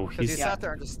 No, Because he he's sat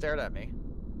there and just stared at me.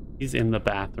 he's in the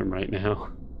bathroom right now.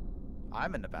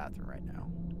 I'm in the bathroom right now.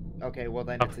 Okay, well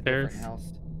then it's a Upstairs? different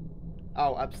house.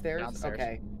 Oh, upstairs? Downstairs.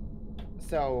 Okay.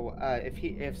 So,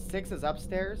 if Six is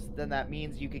upstairs, then that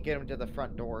means you could get him to the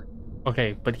front door.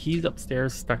 Okay, but he's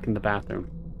upstairs stuck in the bathroom.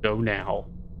 Go now.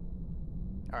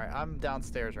 Alright, I'm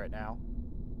downstairs right now.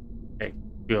 Okay,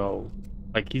 go.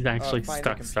 Like he's actually Find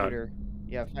a stuck. computer.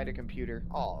 Yeah, find a computer.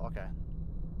 Oh, okay.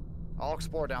 I'll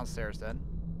explore downstairs then.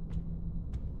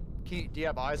 Do you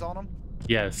have eyes on him?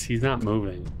 Yes, he's not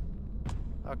moving.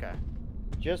 Okay.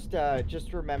 Just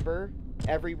remember,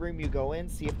 every room you go in,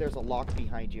 see if there's a lock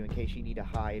behind you in case you need to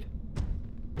hide.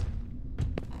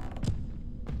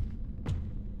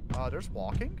 There's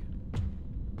walking?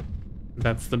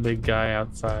 That's the big guy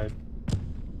outside.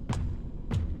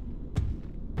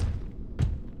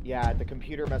 Yeah, the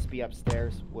computer must be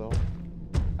upstairs, Will.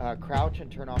 Crouch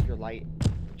and turn off your light.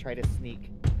 Try to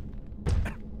sneak.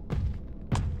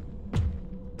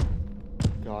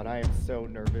 God, I am so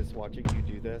nervous watching you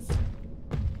do this.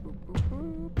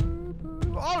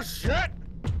 Oh, shit!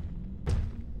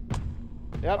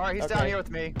 Yep. Alright, he's down here with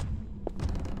me.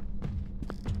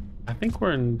 I think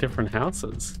we're in different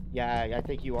houses. Yeah, I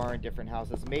think you are in different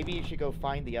houses. Maybe you should go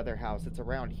find the other house. It's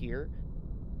around here.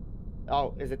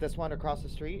 Oh, is it this one across the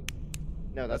street?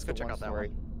 No, that's Let's go the check one out that story.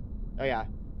 one. Oh yeah.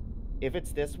 If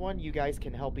it's this one, you guys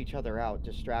can help each other out.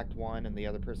 Distract one, and the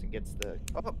other person gets the.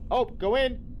 Oh, Oh, go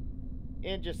in,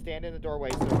 and just stand in the doorway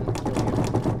so it doesn't kill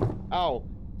you. Oh,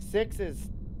 Six is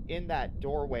in that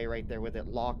doorway right there with it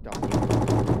locked on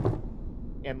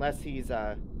you. Unless he's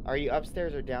are you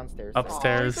upstairs or downstairs?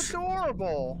 Upstairs. oh, he's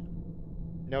adorable.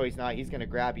 No, he's not. He's gonna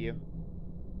grab you.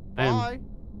 Bye.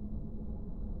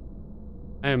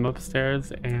 I am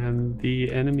upstairs and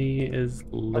the enemy is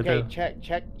literally... Okay,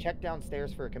 check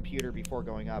downstairs for a computer before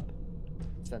going up,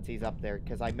 since he's up there,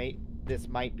 because this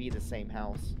might be the same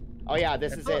house. Oh yeah,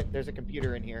 this is it. There's a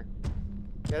computer in here.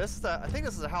 Yeah, this is I think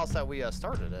this is the house that we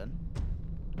started in.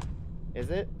 Is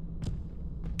it?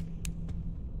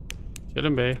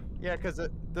 Shouldn't be. Yeah, because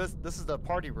this is the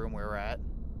party room we were at.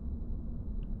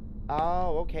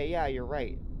 Oh, okay, yeah, you're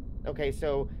right. Okay,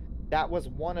 so that was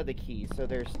one of the keys. So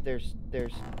there's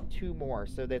 2 more.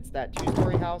 So that's that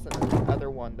 2-story house and then the other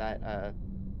one that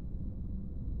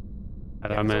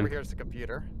That Yeah, I'm 'cause in. over here's the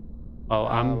computer. Well,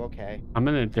 okay. I'm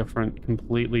in a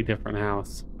completely different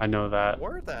house. I know that.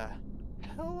 Where the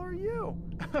hell are you?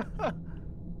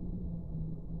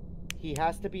 He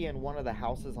has to be in one of the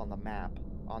houses on the map,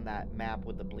 on that map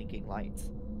with the blinking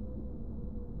lights.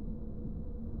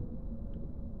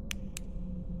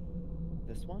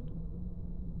 This one?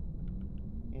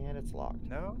 And it's locked.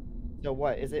 No? So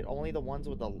what, is it only the ones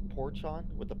with the porch on?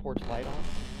 With the porch light on?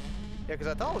 Yeah, because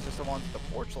I thought it was just the ones with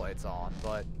the porch lights on,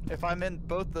 but if I'm in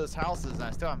both those houses and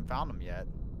I still haven't found them yet.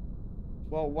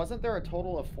 Well, wasn't there a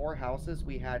total of 4 houses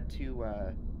we had to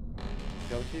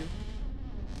go to?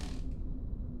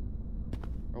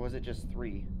 Or was it just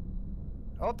 3?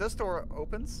 Oh, this door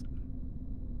opens.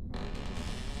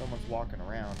 Someone's walking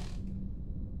around.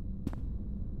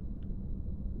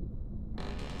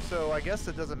 So I guess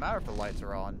it doesn't matter if the lights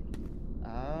are on.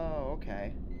 Oh,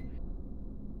 okay.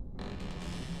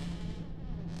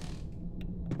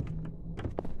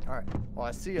 Alright. Well,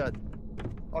 I see a...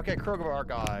 Okay, Kroger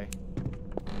guy.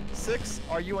 6,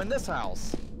 are you in this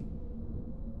house?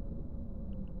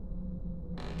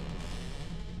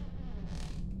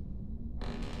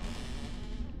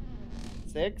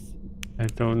 Six? I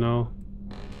don't know.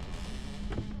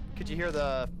 Could you hear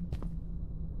the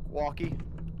walkie?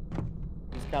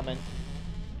 He's coming.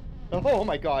 Oh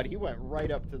my god, he went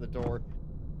right up to the door.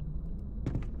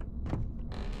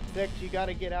 6, you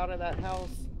gotta get out of that house.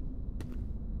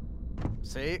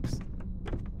 6.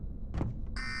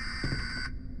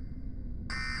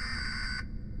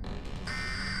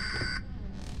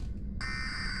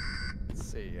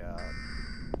 Let's see,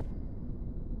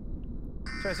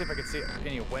 trying to see if I can see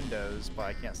any windows, but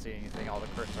I can't see anything. All the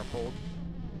curtains are pulled.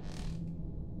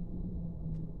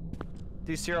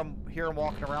 Do you hear him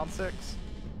walking around, 6?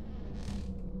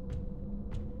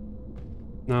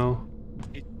 No.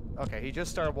 Okay, he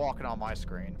just started walking on my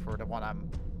screen for the one I'm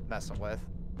messing with.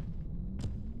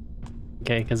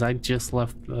 Okay, because I just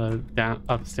left down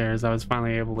upstairs. I was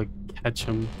finally able to catch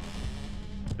him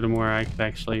to where I could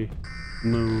actually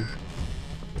move.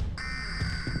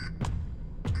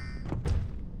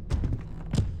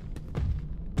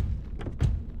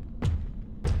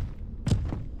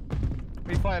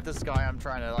 If I have this guy I'm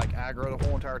trying to like aggro the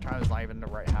whole entire time is not even in the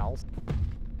right house.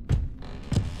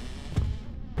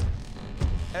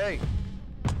 Hey!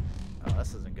 Oh,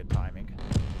 this isn't good timing.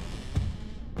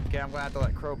 Okay, I'm gonna have to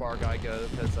let Crowbar guy go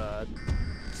because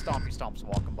Stompy Stomp's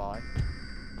walking by.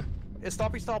 Is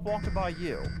Stompy Stomp walking by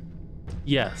you?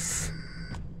 Yes.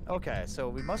 Okay, so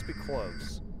we must be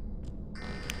close.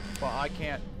 Well, I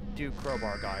can't do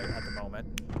Crowbar guy at the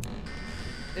moment.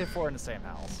 If we're in the same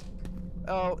house.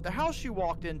 Oh, the house you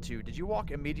walked into, did you walk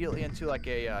immediately into like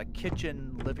a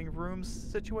kitchen living room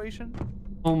situation?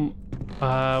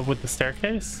 With the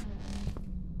staircase?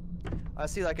 I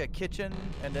see like a kitchen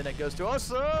and then it goes to a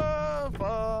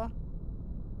sofa.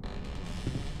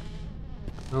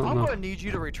 I'm know. gonna need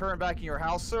you to return back in your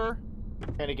house, sir.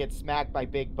 You're gonna get smacked by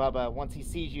Big Bubba. Once he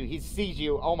sees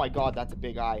you, Oh my god, that's a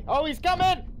big eye. Oh, he's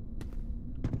coming!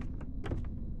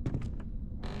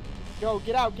 Go,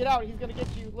 get out, he's gonna get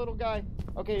you, little guy.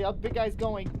 Okay, big guy's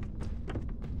going.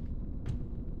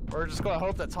 We're just gonna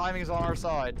hope that timing's on our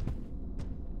side.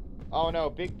 Oh no,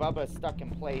 Big Bubba's stuck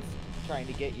in place, trying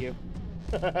to get you.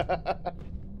 Maybe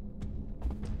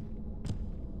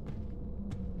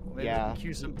Yeah. we can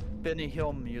cue some Benny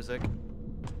Hill music.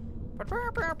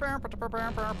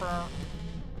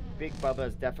 Big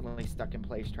Bubba's definitely stuck in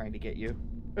place trying to get you.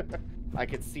 I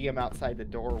could see him outside the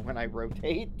door when I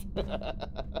rotate.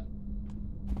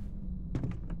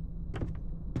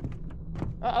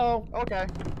 Uh-oh. Okay.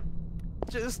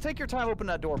 Just take your time opening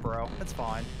that door, bro. It's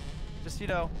fine. Just, you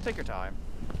know, take your time.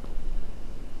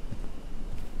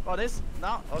 Oh, this?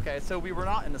 Not? Okay, so we were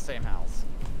not in the same house.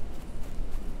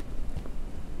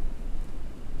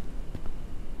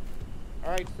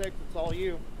 Alright, Six, it's all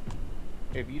you.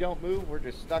 If you don't move, we're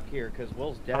just stuck here, because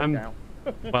Will's dead I'm- now.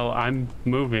 Well, I'm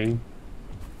moving.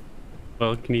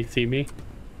 Well, can you see me?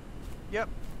 Yep.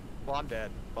 Well, I'm dead,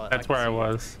 but That's can where I see you.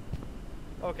 was.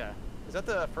 Okay. Is that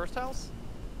the first house?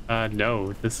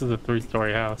 No, this is a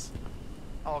 3-story house.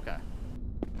 Oh, okay.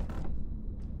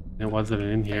 It wasn't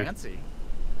in here. Fancy.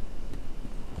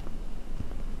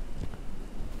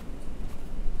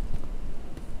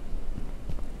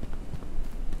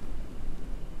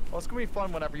 Well, it's gonna be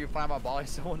fun whenever you find my body,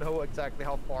 so we'll know exactly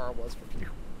how far I was from you.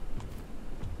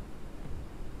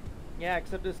 Yeah,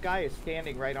 except this guy is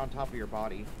standing right on top of your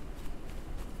body.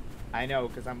 I know,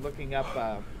 because I'm looking up,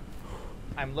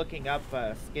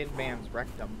 Skin Man's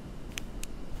rectum.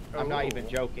 I'm not even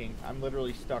joking. I'm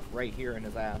literally stuck right here in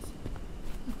his ass.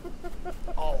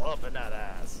 All up in that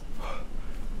ass.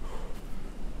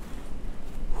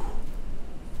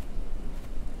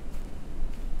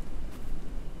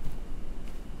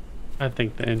 I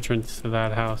think the entrance to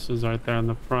that house is right there on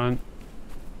the front,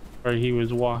 where he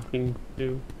was walking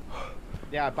to.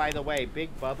 Yeah, by the way, Big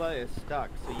Bubba is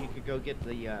stuck, so you could go get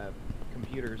the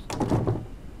computers.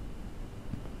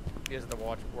 He doesn't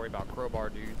have to worry about crowbar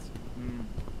dudes. Mm.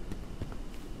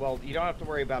 Well, you don't have to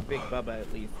worry about Big Bubba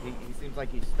at least. He seems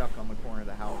like he's stuck on the corner of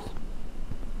the house.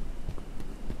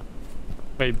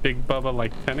 Wait, Big Bubba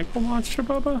like Tentacle Monster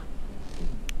Bubba?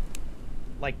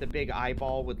 Like the big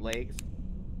eyeball with legs.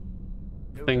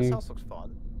 Ooh, Thing- this house looks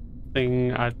fun.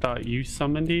 Thing I thought you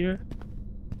summoned here?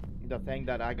 The thing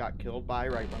that I got killed by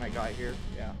right when I got here.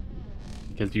 Yeah.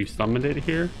 Because you summoned it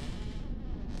here?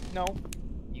 No,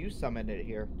 you summoned it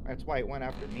here. That's why it went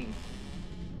after me.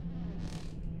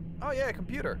 Oh yeah,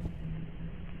 computer.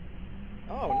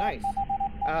 Oh, nice.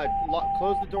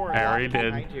 Close the door and I lock already it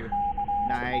did. behind you.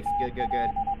 Nice. Good, good, good.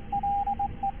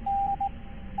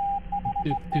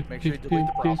 Make sure you delete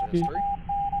the browser history.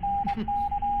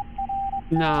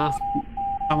 Nah,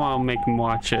 I want to make him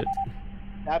watch it.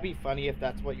 That'd be funny if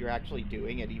that's what you're actually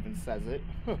doing. It even says it.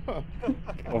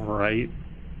 Alright.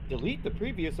 Delete the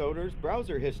previous owner's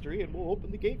browser history and we'll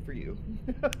open the gate for you.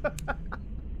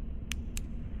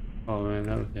 Oh man,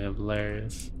 that would be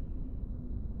hilarious.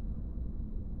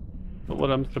 But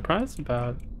what I'm surprised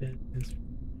about is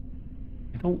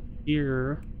I don't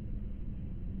hear.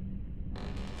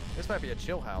 This might be a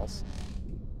chill house.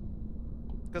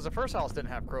 Because the first house didn't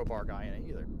have crowbar guy in it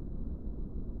either.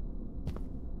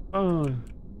 Oh.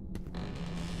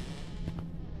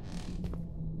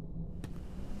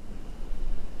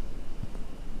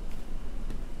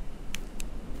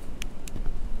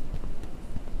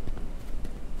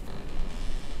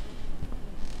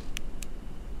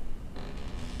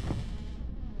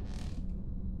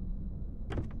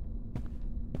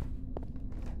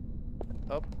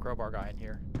 Oh, crowbar guy in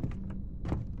here.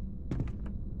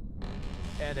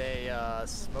 And a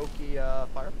smoky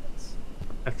fireplace.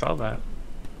 I saw that.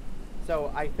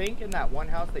 So I think in that one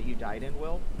house that you died in,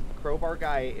 Will, crowbar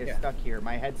guy is Yeah. stuck here.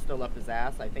 My head's still up his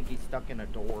ass. I think he's stuck in a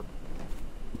door.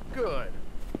 Good.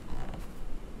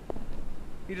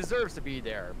 He deserves to be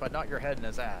there, but not your head in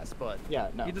his ass, but Yeah,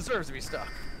 no. he deserves to be stuck.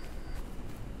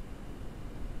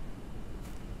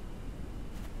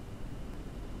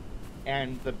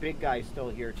 And the big guy's still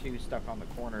here too, stuck on the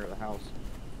corner of the house.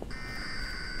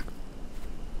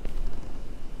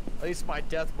 At least my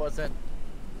death wasn't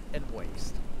in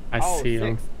waste. I see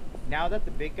him. Six. Now that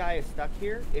the big guy is stuck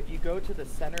here, if you go to the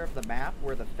center of the map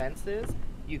where the fence is,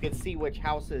 you can see which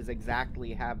houses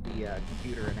exactly have the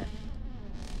computer in it.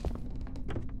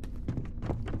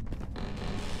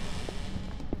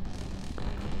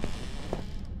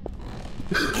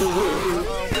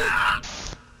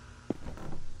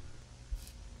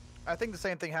 I think the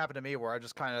same thing happened to me where I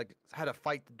just kind of had to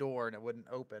fight the door and it wouldn't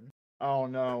open. Oh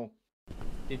no.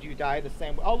 Did you die the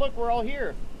same way? Oh look, we're all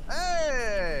here.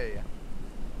 Hey!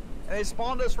 And they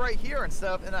spawned us right here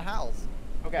instead of in a house.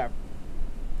 Okay.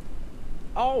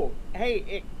 Oh,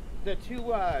 hey, the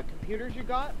two computers you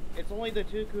got, it's only the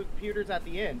two computers at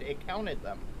the end. It counted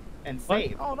them and What?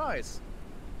 saved. Oh, nice.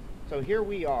 So here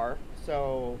we are.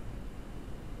 So,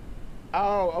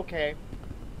 oh, okay.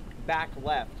 Back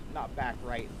left, not back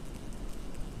right.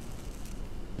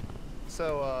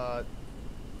 So,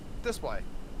 this way.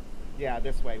 Yeah,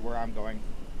 this way, where I'm going.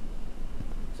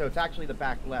 So it's actually the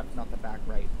back left, not the back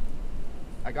right.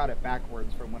 I got it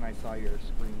backwards from when I saw your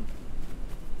screen.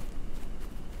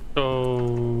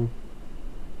 So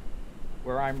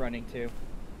Where I'm running to.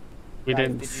 we Guys,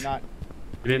 didn't. Did you not?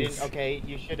 We You didn't. didn't? Okay,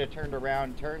 you should have turned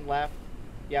around. Turn left.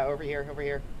 Yeah, over here, over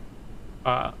here.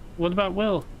 What about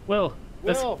Will? Will.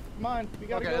 this- Will, come on. We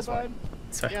gotta Okay, go, this way. bud.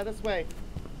 Sorry. Yeah, this way.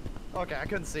 Okay, I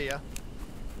couldn't see ya.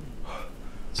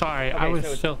 Sorry, Okay, I was so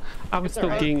it's- still. I was it's still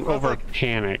alright. getting I was over like-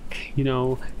 panic. You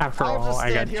know, after I'll all, just I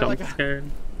got stand here jump like a- scared.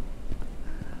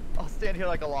 I'll stand here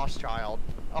like a lost child.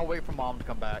 I'll wait for mom to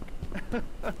come back.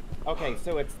 Okay,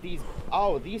 so it's these.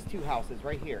 Oh, these two houses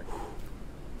right here.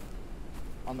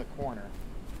 On the corner.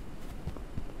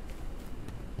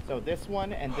 So this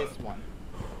one and this one.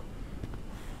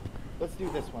 Let's do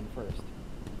this one first.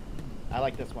 I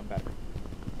like this one better.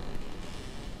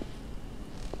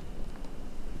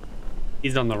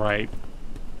 He's on the right.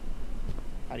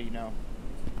 How do you know?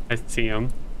 I see him.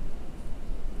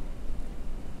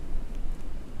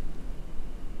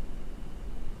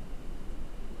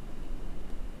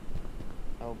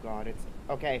 Oh god, it's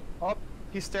okay. Oh,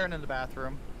 he's staring in the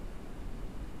bathroom.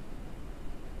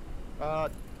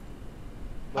 Let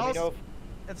me House know if.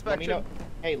 Let me inspection. know.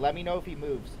 Hey, let me know if he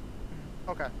moves.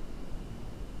 Okay.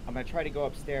 I'm gonna try to go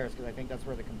upstairs because I think that's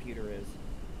where the computer is.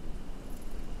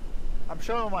 I'm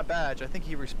showing him my badge. I think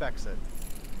he respects it.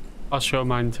 I'll show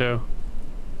mine too.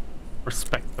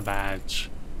 Respect the badge.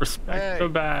 Respect Hey. the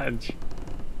badge.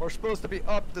 We're supposed to be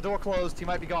up. The door closed. He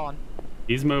might be gone.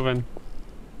 He's moving.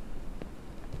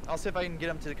 I'll see if I can get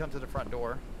him to come to the front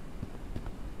door.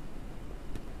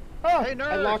 Oh, Hey,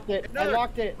 nerd! I locked it. Hey, I nerd!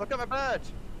 locked it. Look at my badge.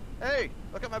 Hey,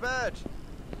 look at my badge.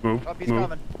 Move. Oh, he's move.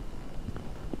 coming.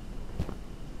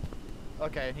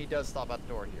 Okay, he does stop at the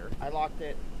door here. I locked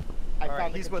it. I All right,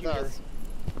 found the he's with computer. us.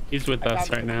 He's with I us found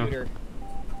the right now. computer.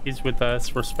 He's with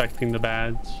us, respecting the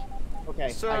badge. Okay.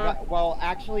 Sir. Well,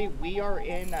 actually, we are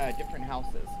in different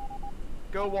houses.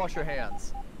 Go wash your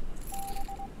hands.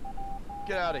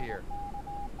 Get out of here.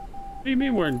 What do you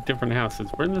mean we're in different houses?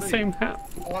 We're in the same house.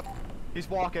 Oh, he's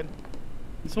walking.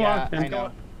 He's Yeah, walking. I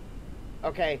know.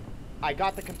 Okay, I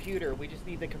got the computer. We just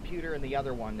need the computer and the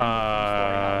other one.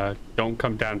 Don't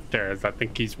come downstairs. I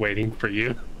think he's waiting for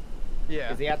you.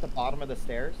 Yeah. Is he at the bottom of the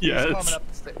stairs? Yes. He's coming up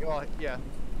the stairs. Oh, yeah.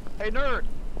 Hey, nerd.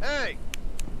 Hey.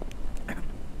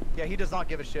 Yeah, he does not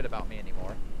give a shit about me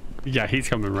anymore. Yeah, he's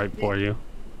coming right for you.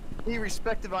 He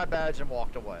respected my badge and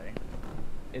walked away.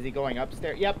 Is he going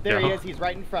upstairs? Yep, there he Yeah. is. He's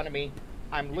right in front of me.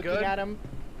 I'm You looking good? at him.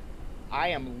 I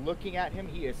am looking at him.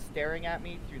 He is staring at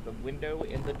me through the window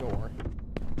in the door.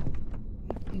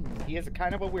 He is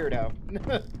kind of a weirdo.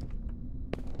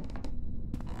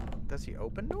 Does he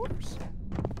open doors?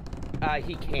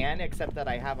 He can, except that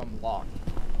I have him locked.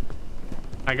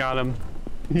 I got him.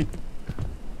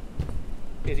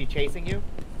 Is he chasing you?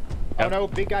 Oh Yep. no,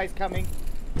 big guy's coming.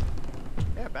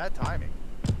 Yeah, bad timing.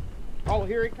 Oh,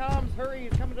 here he comes. Hurry,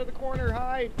 he's coming to the corner.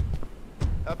 Hide.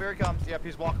 Up here he comes. Yep,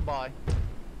 he's walking by.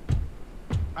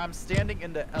 I'm standing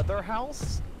in the other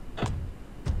house.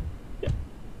 But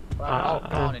I'm not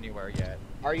gone anywhere yet.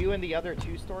 Are you in the other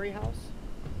two-story house?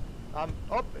 Oh,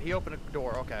 he opened a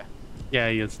door. Okay. Yeah,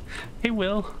 he is. Hey,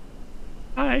 Will.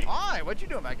 Hi. Hi, what you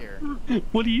doing back here?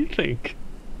 What do you think?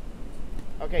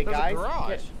 Okay, There's a guys,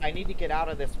 garage. I need to get out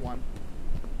of this one.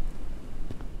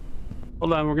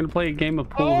 Hold on, we're gonna play a game of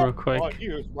pool real quick. Oh, he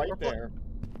was right there.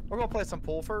 We're gonna play some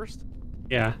pool first.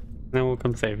 Yeah, then we'll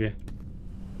come save you.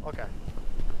 Okay.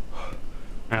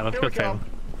 Alright, let's Here go we save go.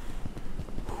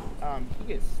 him.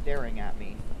 He is staring at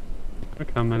me. We're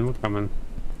coming, we're coming.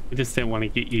 We just didn't want to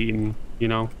get eaten, you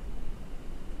know?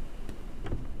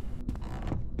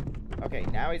 Okay,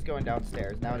 now he's going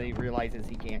downstairs. Now that he realizes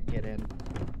he can't get in.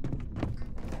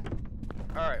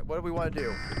 All right, what do we want to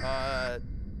do?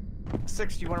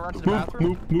 Six, do you want to run to the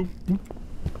bathroom? Move.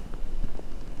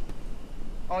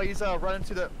 Oh, he's running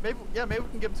to the. Maybe we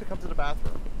can get him to come to the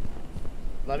bathroom.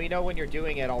 Let me know when you're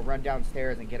doing it. I'll run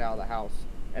downstairs and get out of the house,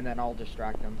 and then I'll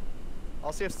distract him.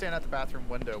 I'll see if standing at the bathroom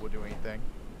window will do anything.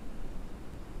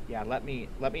 Yeah, let me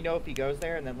know if he goes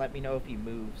there, and then let me know if he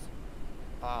moves.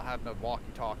 I have no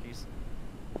walkie-talkies.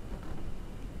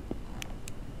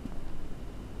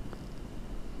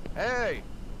 Hey!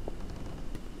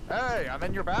 Hey, I'm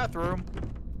in your bathroom.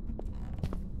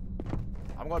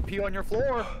 I'm gonna pee on your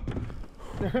floor.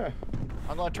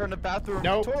 I'm gonna turn the bathroom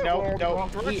Nope, toilet roll in the wrong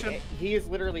nope. direction. He is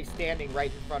literally standing right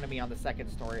in front of me on the second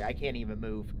story. I can't even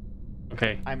move.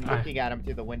 Okay. I'm looking at him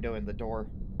through the window in the door.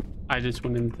 I just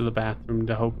went into the bathroom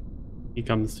to hope he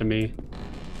comes to me.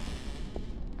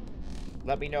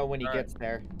 Let me know when he Alright. gets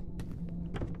there.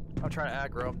 I'm trying to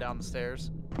aggro him down the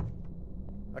stairs.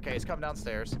 Okay, he's coming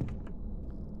downstairs.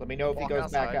 Let me know if he Walking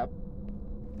goes back outside. up.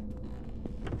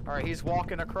 Alright, he's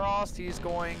walking across. He's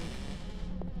going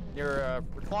near a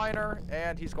recliner,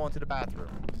 and he's going to the bathroom.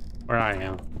 Where I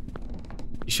am.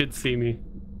 You should see me.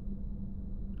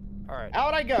 Alright.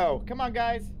 Out I go. Come on,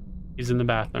 guys. He's in the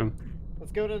bathroom.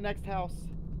 Let's go to the next house.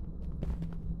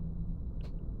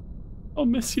 I'll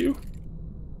miss you.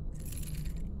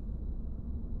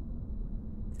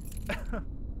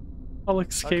 I'll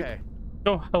escape. Okay.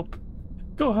 Go help.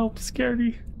 Go help,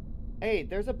 Scaredy. Hey,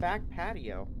 there's a back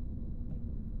patio.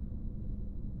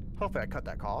 Hopefully I cut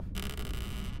that cough.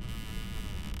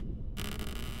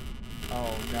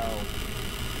 Oh no.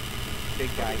 Big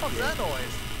guy What's here. that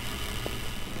noise?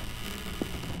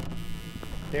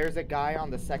 There's a guy on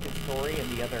the second story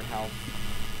in the other house.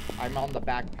 I'm on the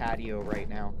back patio right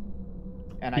now.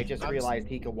 And I just realized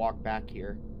he could walk back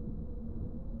here.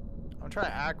 I'm trying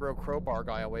to aggro crowbar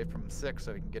guy away from 6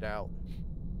 so he can get out.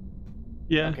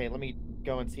 Yeah. Okay, let me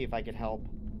go and see if I could help.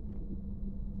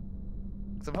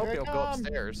 Because I'm hoping Here he'll it go comes.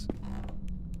 upstairs.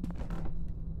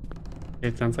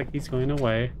 It sounds like he's going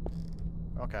away.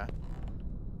 Okay.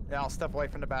 Yeah, I'll step away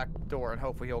from the back door and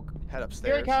hopefully he'll head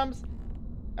upstairs. Here he comes.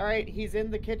 Alright, he's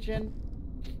in the kitchen.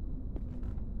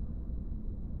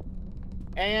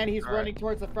 And he's All right. running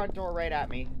towards the front door right at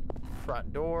me.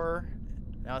 Front door.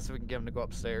 Now let's see if we can get him to go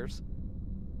upstairs.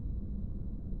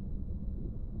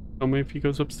 Tell me if he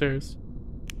goes upstairs.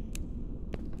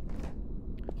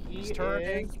 He He's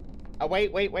turning. is... Oh,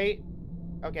 wait.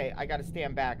 Okay, I gotta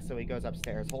stand back so he goes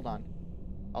upstairs. Hold on.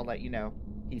 I'll let you know.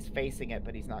 He's facing it,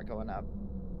 but he's not going up.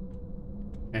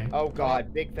 Okay. Oh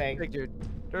god, big thing. Big dude.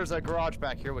 There's a garage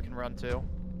back here we can run to.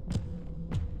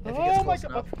 If he Oh gets my close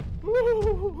god. enough.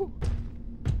 Woo!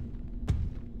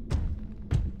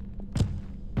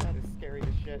 That is scary as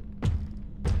shit.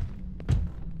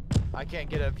 I can't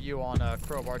get a view on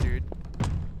Crowbar, dude.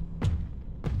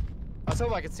 I was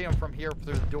hoping I could see him from here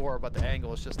through the door, but the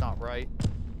angle is just not right.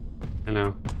 I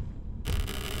know.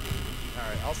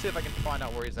 Alright, I'll see if I can find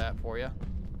out where he's at for you.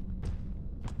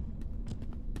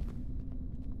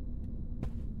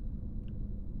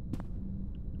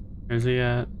 Where's he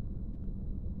at?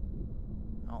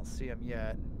 I don't see him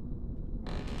yet.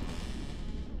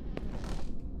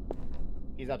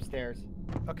 He's upstairs.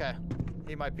 Okay.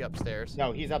 He might be upstairs.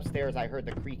 No, he's upstairs. I heard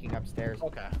the creaking upstairs.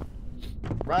 Okay.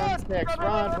 Run, Six,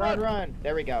 run.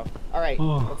 There we go. Alright,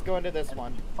 Oh. let's go into this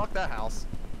one. Fuck that house.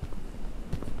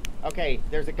 Okay,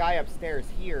 there's a guy upstairs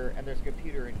here, and there's a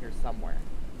computer in here somewhere.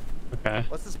 Okay.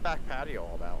 What's this back patio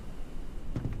all about?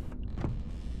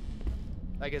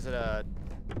 Like, is it a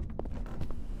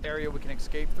area we can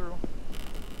escape through?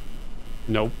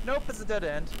 Nope. Nope, it's a dead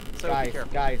end. So be Guys,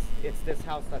 careful. guys, it's this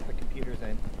house that the computer's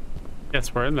in.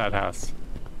 Yes, we're in that house.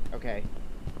 Okay.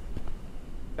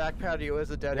 Back patio is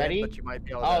a dead Ready? end, but you might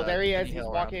be able to. Oh, there he is. pinny He's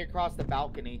hill walking across the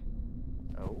balcony.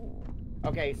 around. Oh.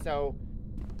 Okay, so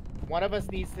one of us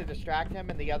needs to distract him,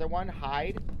 and the other one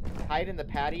hide in the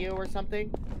patio or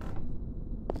something,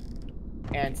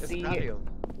 and It's see patio.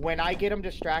 when I get him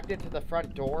distracted to the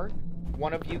front door.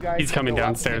 One of you guys. He's can coming go up to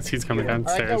downstairs. the He's coming computer.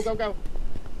 downstairs. All right, go.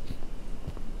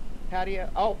 Patio.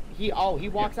 Oh, he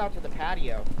walks out to the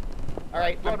patio. All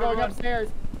right, I'm going upstairs.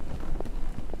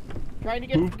 Trying to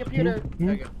get to the computer.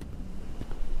 There you go.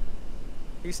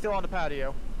 He's still on the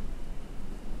patio.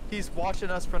 He's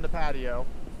watching us from the patio.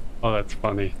 Oh, that's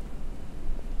funny.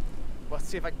 Let's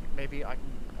see if I can, maybe I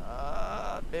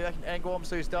can angle him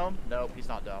so he's dumb. Nope, he's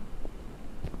not dumb.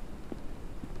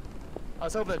 I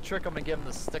was hoping to trick him and give him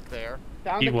the stick there.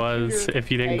 Found He the was. computer. If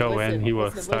he didn't Hey, go listen, in, he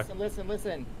was listen, stuck.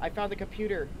 Listen. I found the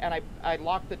computer, and I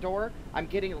locked the door. I'm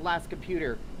getting the last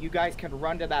computer. You guys can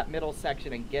run to that middle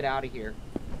section and get out of here.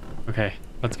 Okay,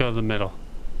 let's go to the middle.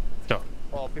 Let's go.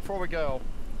 Well, before we go,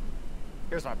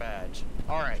 here's my badge.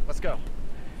 Alright, let's go.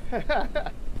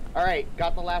 All right,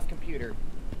 got the last computer.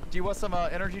 Do you want some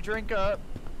energy drink,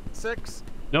 6?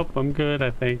 Nope, I'm good, I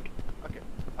think. Okay.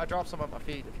 I dropped some at my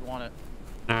feet if you want it.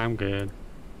 I'm good.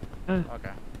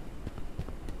 Okay.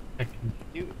 I can...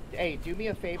 Do me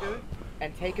a favor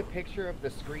and take a picture of the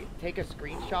screen. Take a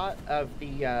screenshot of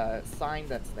the sign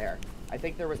that's there. I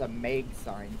think there was a Meg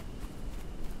sign,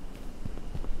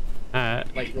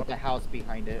 like with the house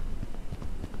behind it.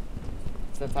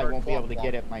 Since I won't be able to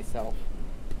get it myself.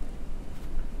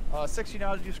 6, you know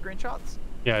how to do screenshots?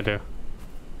 Yeah, I do.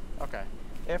 Okay.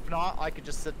 If not, I could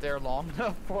just sit there long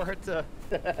enough for it to,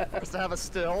 for us to have a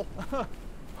still.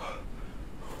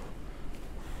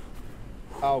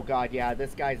 Oh god, yeah,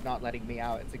 this guy's not letting me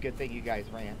out. It's a good thing you guys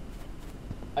ran.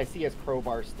 I see his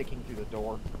crowbar sticking through the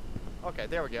door. Okay,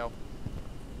 there we go.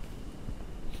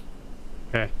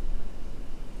 Okay.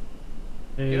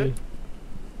 Good?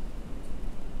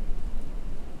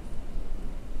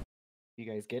 You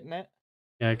guys getting it?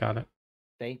 Yeah, I got it.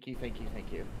 Thank you.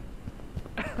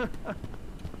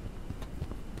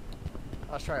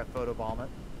 Let's try a photobomb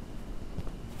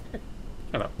it.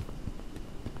 Shut up.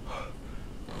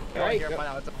 Alright, Here, find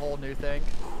out it's a whole new thing.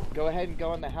 go ahead and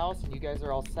go in the house, and you guys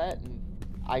are all set, and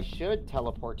I should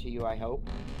teleport to you, I hope.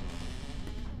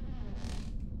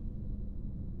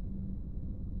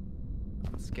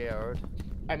 I'm scared.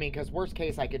 I mean, because worst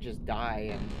case, I could just die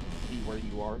and be where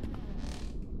you are.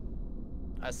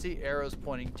 I see arrows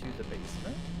pointing to the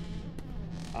basement.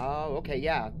 Oh, okay,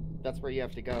 yeah. That's where you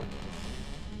have to go.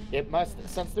 It must,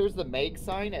 since there's the Meg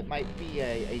sign, it might be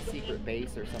a secret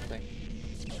base or something.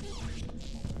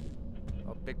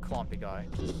 Oh, big clumpy guy.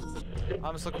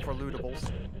 I'm just looking for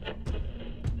lootables.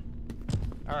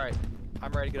 Alright,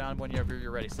 I'm ready to get on whenever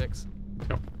you're ready, 6.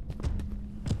 Go.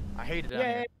 I hate it down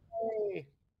here.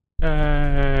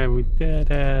 Yay! We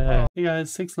did it. Hey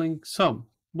guys, Sixlink. So,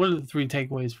 what are the 3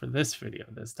 takeaways for this video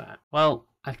this time? Well,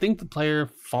 I think the player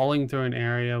falling through an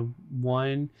area,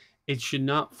 1, it should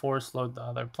not force load the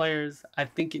other players. I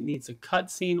think it needs a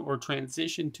cutscene or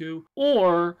transition to,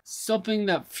 or something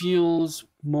that feels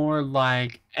more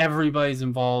like everybody's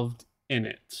involved in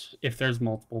it if there's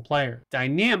multiple players.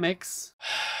 Dynamics.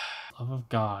 Love of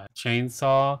God.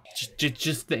 Chainsaw.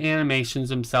 Just the animations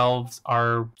themselves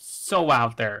are so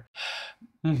out there.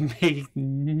 Make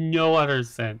no other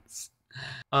sense.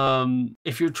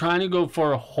 If you're trying to go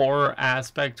for a horror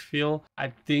aspect feel, I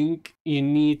think you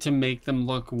need to make them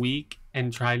look weak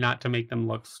and try not to make them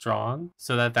look strong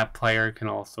so that that player can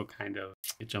also kind of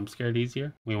get jump scared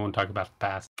easier. We won't talk about the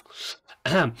past.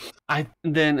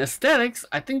 Then aesthetics,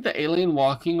 I think the alien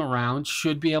walking around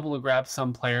should be able to grab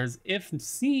some players if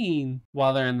seen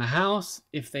while they're in the house,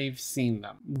 if they've seen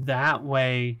them. That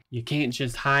way you can't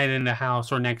just hide in a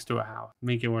house or next to a house.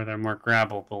 Make it where they're more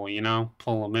grabbable, you know?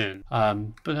 Pull them in.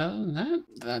 But other than that,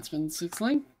 that's been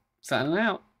Sixlink. Signing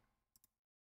out.